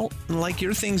things, well, like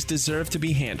your things deserve to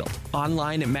be handled.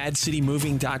 Online at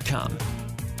madcitymoving.com.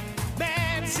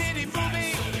 Mad City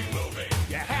Moving.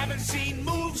 You haven't seen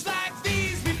moves like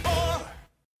these before.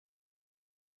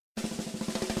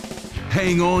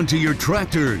 Hang on to your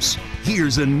tractors.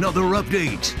 Here's another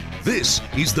update. This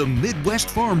is the Midwest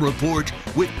Farm Report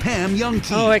with Pam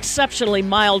Youngkey. Oh, exceptionally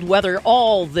mild weather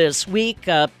all this week.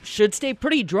 Should stay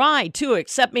pretty dry, too,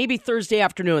 except maybe Thursday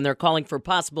afternoon. They're calling for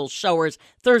possible showers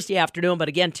Thursday afternoon, but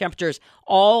again, temperatures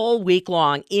all week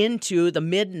long into the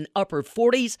mid and upper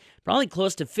 40s, probably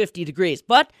close to 50 degrees.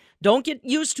 But don't get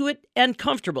used to it and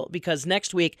comfortable, because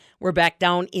next week we're back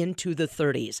down into the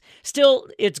 30s. Still,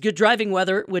 it's good driving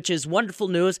weather, which is wonderful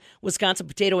news. Wisconsin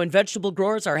potato and vegetable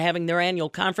growers are having their annual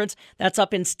conference. That's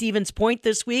up in Stevens Point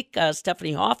this week.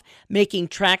 Stephanie Hoff making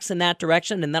tracks in that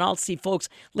direction. And then I'll see folks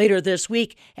later this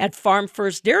week at Farm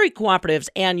First Dairy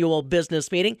Cooperative's annual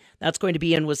business meeting. That's going to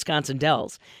be in Wisconsin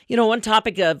Dells. You know, one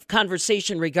topic of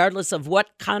conversation, regardless of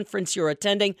what conference you're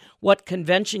attending, what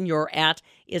convention you're at,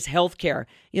 is healthcare.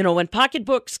 You know, when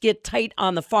pocketbooks get tight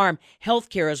on the farm,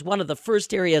 healthcare is one of the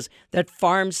first areas that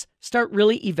farms start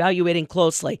really evaluating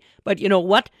closely. But you know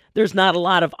what? There's not a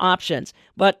lot of options.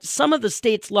 But some of the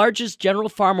state's largest general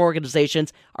farm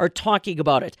organizations are talking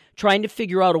about it, trying to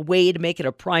figure out a way to make it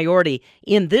a priority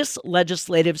in this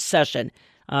legislative session.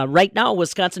 Right now,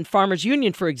 Wisconsin Farmers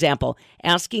Union, for example,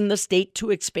 asking the state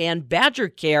to expand Badger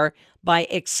Care by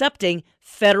accepting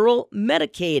federal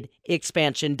Medicaid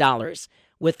expansion dollars.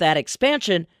 With that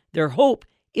expansion, their hope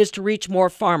is to reach more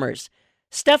farmers.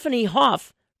 Stephanie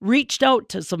Hoff reached out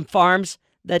to some farms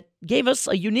that gave us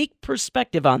a unique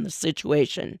perspective on the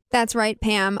situation. That's right,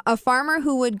 Pam. A farmer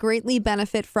who would greatly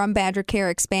benefit from Badger Care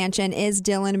expansion is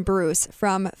Dylan Bruce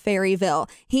from Ferryville.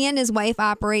 He and his wife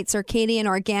operate Circadian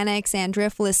Organics and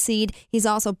Driftless Seed. He's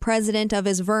also president of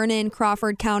his Vernon,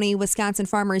 Crawford County, Wisconsin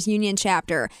Farmers Union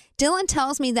chapter. Dylan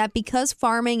tells me that because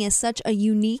farming is such a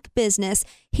unique business,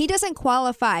 he doesn't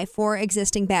qualify for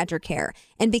existing Badger Care.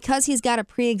 And because he's got a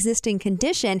pre-existing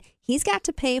condition, he's got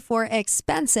to pay for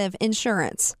expensive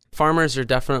insurance. Farmers are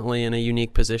definitely in a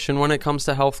unique position when it comes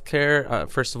to health care.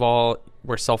 First of all,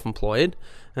 we're self-employed,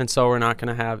 and so we're not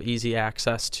going to have easy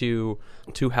access to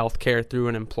to healthcare through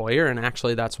an employer. And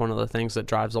actually, that's one of the things that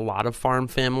drives a lot of farm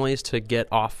families to get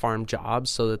off-farm jobs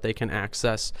so that they can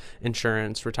access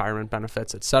insurance, retirement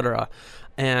benefits, etc.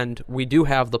 And we do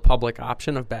have the public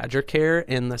option of Badger Care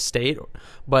in the state,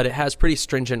 but it has pretty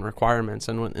stringent requirements.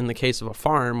 And in the case of a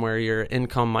farm where your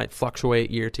income might fluctuate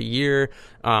year to year,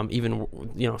 even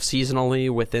seasonally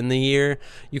within the year,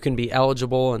 you can be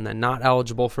eligible and then not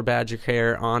eligible for Badger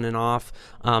Care on and off.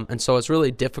 And so it's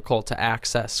really difficult to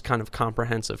access kind of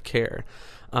comprehensive care.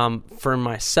 For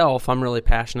myself, I'm really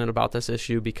passionate about this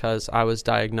issue because I was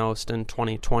diagnosed in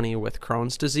 2020 with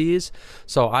Crohn's disease.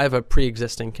 So I have a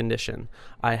pre-existing condition.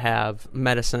 I have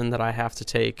medicine that I have to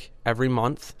take every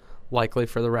month, likely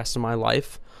for the rest of my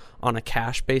life. On a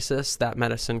cash basis, that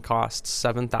medicine costs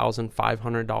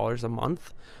 $7,500 a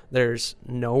month. There's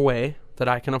no way that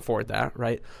I can afford that,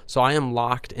 right? So I am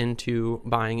locked into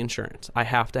buying insurance. I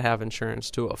have to have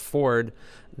insurance to afford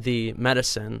the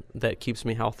medicine that keeps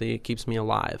me healthy, keeps me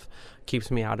alive, keeps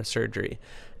me out of surgery.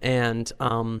 And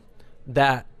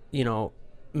that,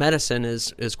 medicine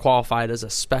is qualified as a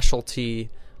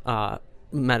specialty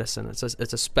medicine.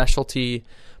 It's a specialty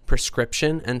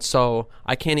prescription, and so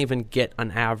I can't even get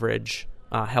an average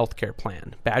healthcare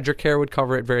plan. Badger Care would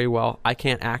cover it very well. I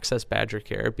can't access Badger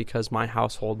Care because my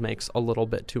household makes a little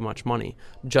bit too much money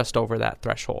just over that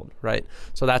threshold, right?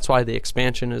 So that's why the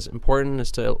expansion is important,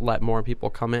 is to let more people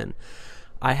come in.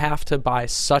 I have to buy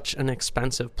such an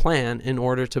expensive plan in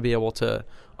order to be able to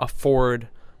afford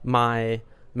my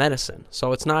medicine.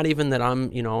 So it's not even that I'm,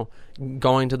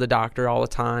 going to the doctor all the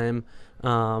time.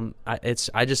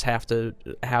 I just have to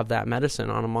have that medicine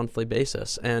on a monthly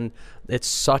basis, and it's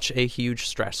such a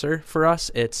huge stressor for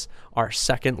us. It's our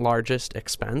second largest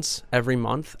expense every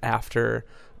month after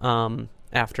home,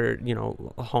 after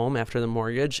the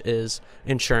mortgage, is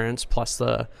insurance plus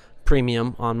the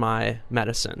premium on my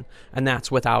medicine, and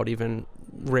that's without even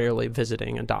rarely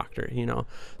visiting a doctor.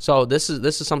 So this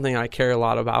is something I care a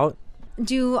lot about.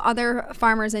 Do other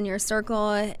farmers in your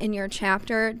circle, in your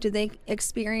chapter, do they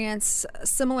experience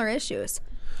similar issues?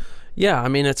 Yeah,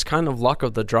 it's kind of luck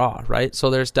of the draw, right? So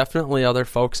there's definitely other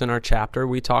folks in our chapter.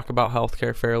 We talk about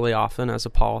healthcare fairly often as a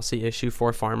policy issue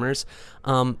for farmers.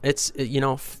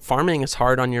 Farming is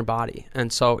hard on your body.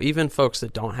 And so even folks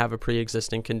that don't have a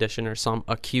pre-existing condition or some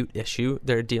acute issue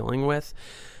they're dealing with,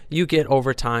 you get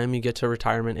over time, you get to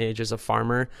retirement age as a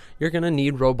farmer, you're going to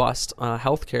need robust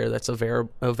health care that's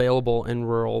available in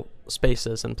rural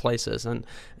spaces and places.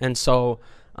 And so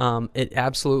it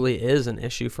absolutely is an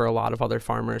issue for a lot of other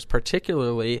farmers,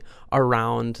 particularly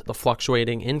around the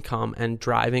fluctuating income and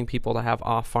driving people to have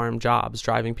off-farm jobs,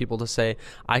 driving people to say,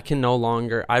 I no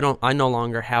longer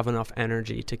have enough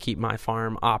energy to keep my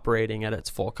farm operating at its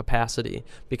full capacity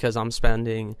because I'm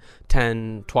spending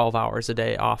 10, 12 hours a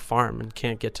day off farm and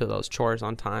can't get to those chores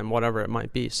on time, whatever it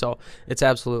might be. So it's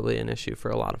absolutely an issue for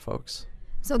a lot of folks.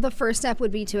 So the first step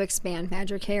would be to expand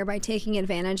Badger Care by taking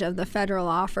advantage of the federal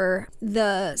offer.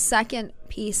 The second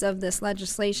piece of this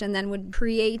legislation then would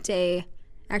create a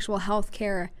actual health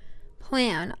care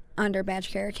plan under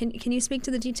Badger Care. Can you speak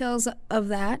to the details of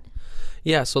that?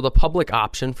 Yeah, so the public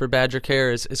option for Badger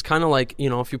Care is kind of like,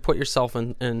 if you put yourself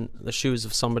in the shoes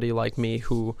of somebody like me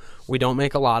who we don't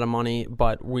make a lot of money,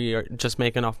 but we just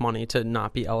make enough money to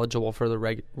not be eligible for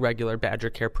the regular Badger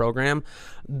Care program.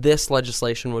 This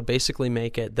legislation would basically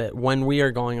make it that when we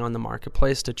are going on the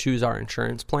marketplace to choose our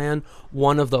insurance plan,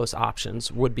 one of those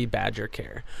options would be Badger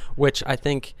Care, which I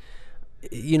think,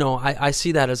 I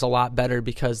see that as a lot better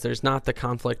because there's not the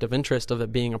conflict of interest of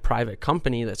it being a private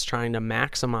company that's trying to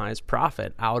maximize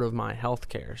profit out of my health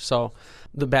care. So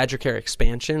the Badger Care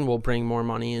expansion will bring more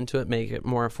money into it, make it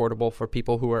more affordable for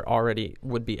people who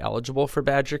would be eligible for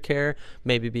Badger Care,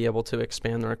 maybe be able to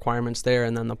expand the requirements there.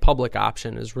 And then the public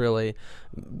option is really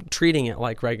treating it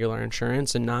like regular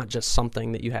insurance and not just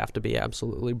something that you have to be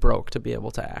absolutely broke to be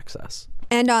able to access.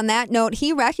 And on that note,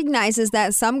 he recognizes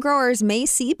that some growers may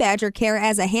see Badger Care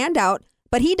as a handout,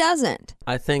 but he doesn't.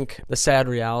 I think the sad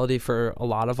reality for a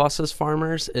lot of us as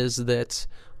farmers is that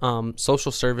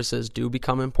social services do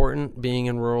become important being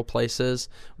in rural places,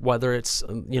 whether it's,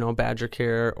 Badger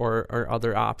Care or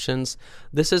other options.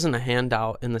 This isn't a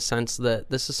handout in the sense that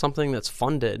this is something that's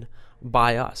funded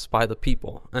by us, by the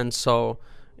people. And so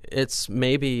it's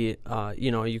maybe,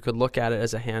 you could look at it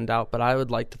as a handout, but I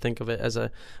would like to think of it as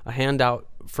a handout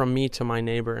from me to my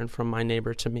neighbor and from my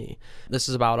neighbor to me. This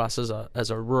is about us as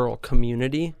a rural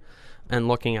community and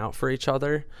looking out for each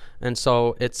other. And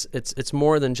so it's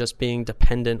more than just being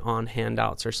dependent on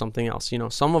handouts or something else.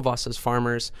 Some of us as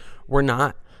farmers, we're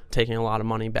not taking a lot of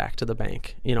money back to the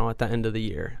bank, at the end of the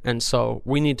year. And so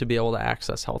we need to be able to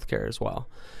access healthcare as well.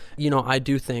 I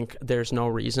do think there's no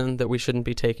reason that we shouldn't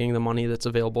be taking the money that's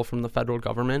available from the federal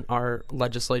government. Our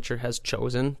legislature has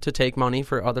chosen to take money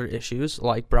for other issues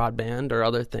like broadband or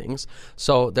other things.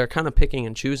 So they're kind of picking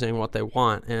and choosing what they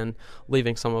want and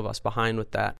leaving some of us behind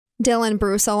with that. Dylan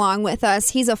Bruce along with us.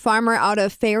 He's a farmer out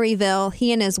of Ferryville.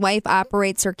 He and his wife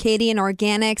operate Circadian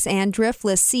Organics and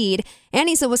Driftless Seed, and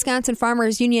he's a Wisconsin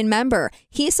Farmers Union member.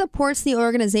 He supports the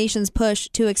organization's push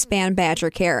to expand Badger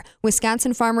Care.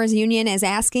 Wisconsin Farmers Union is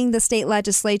asking the state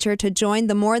legislature to join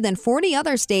the more than 40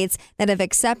 other states that have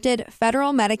accepted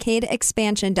federal Medicaid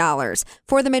expansion dollars.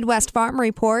 For the Midwest Farm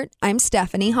Report, I'm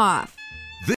Stephanie Hoff.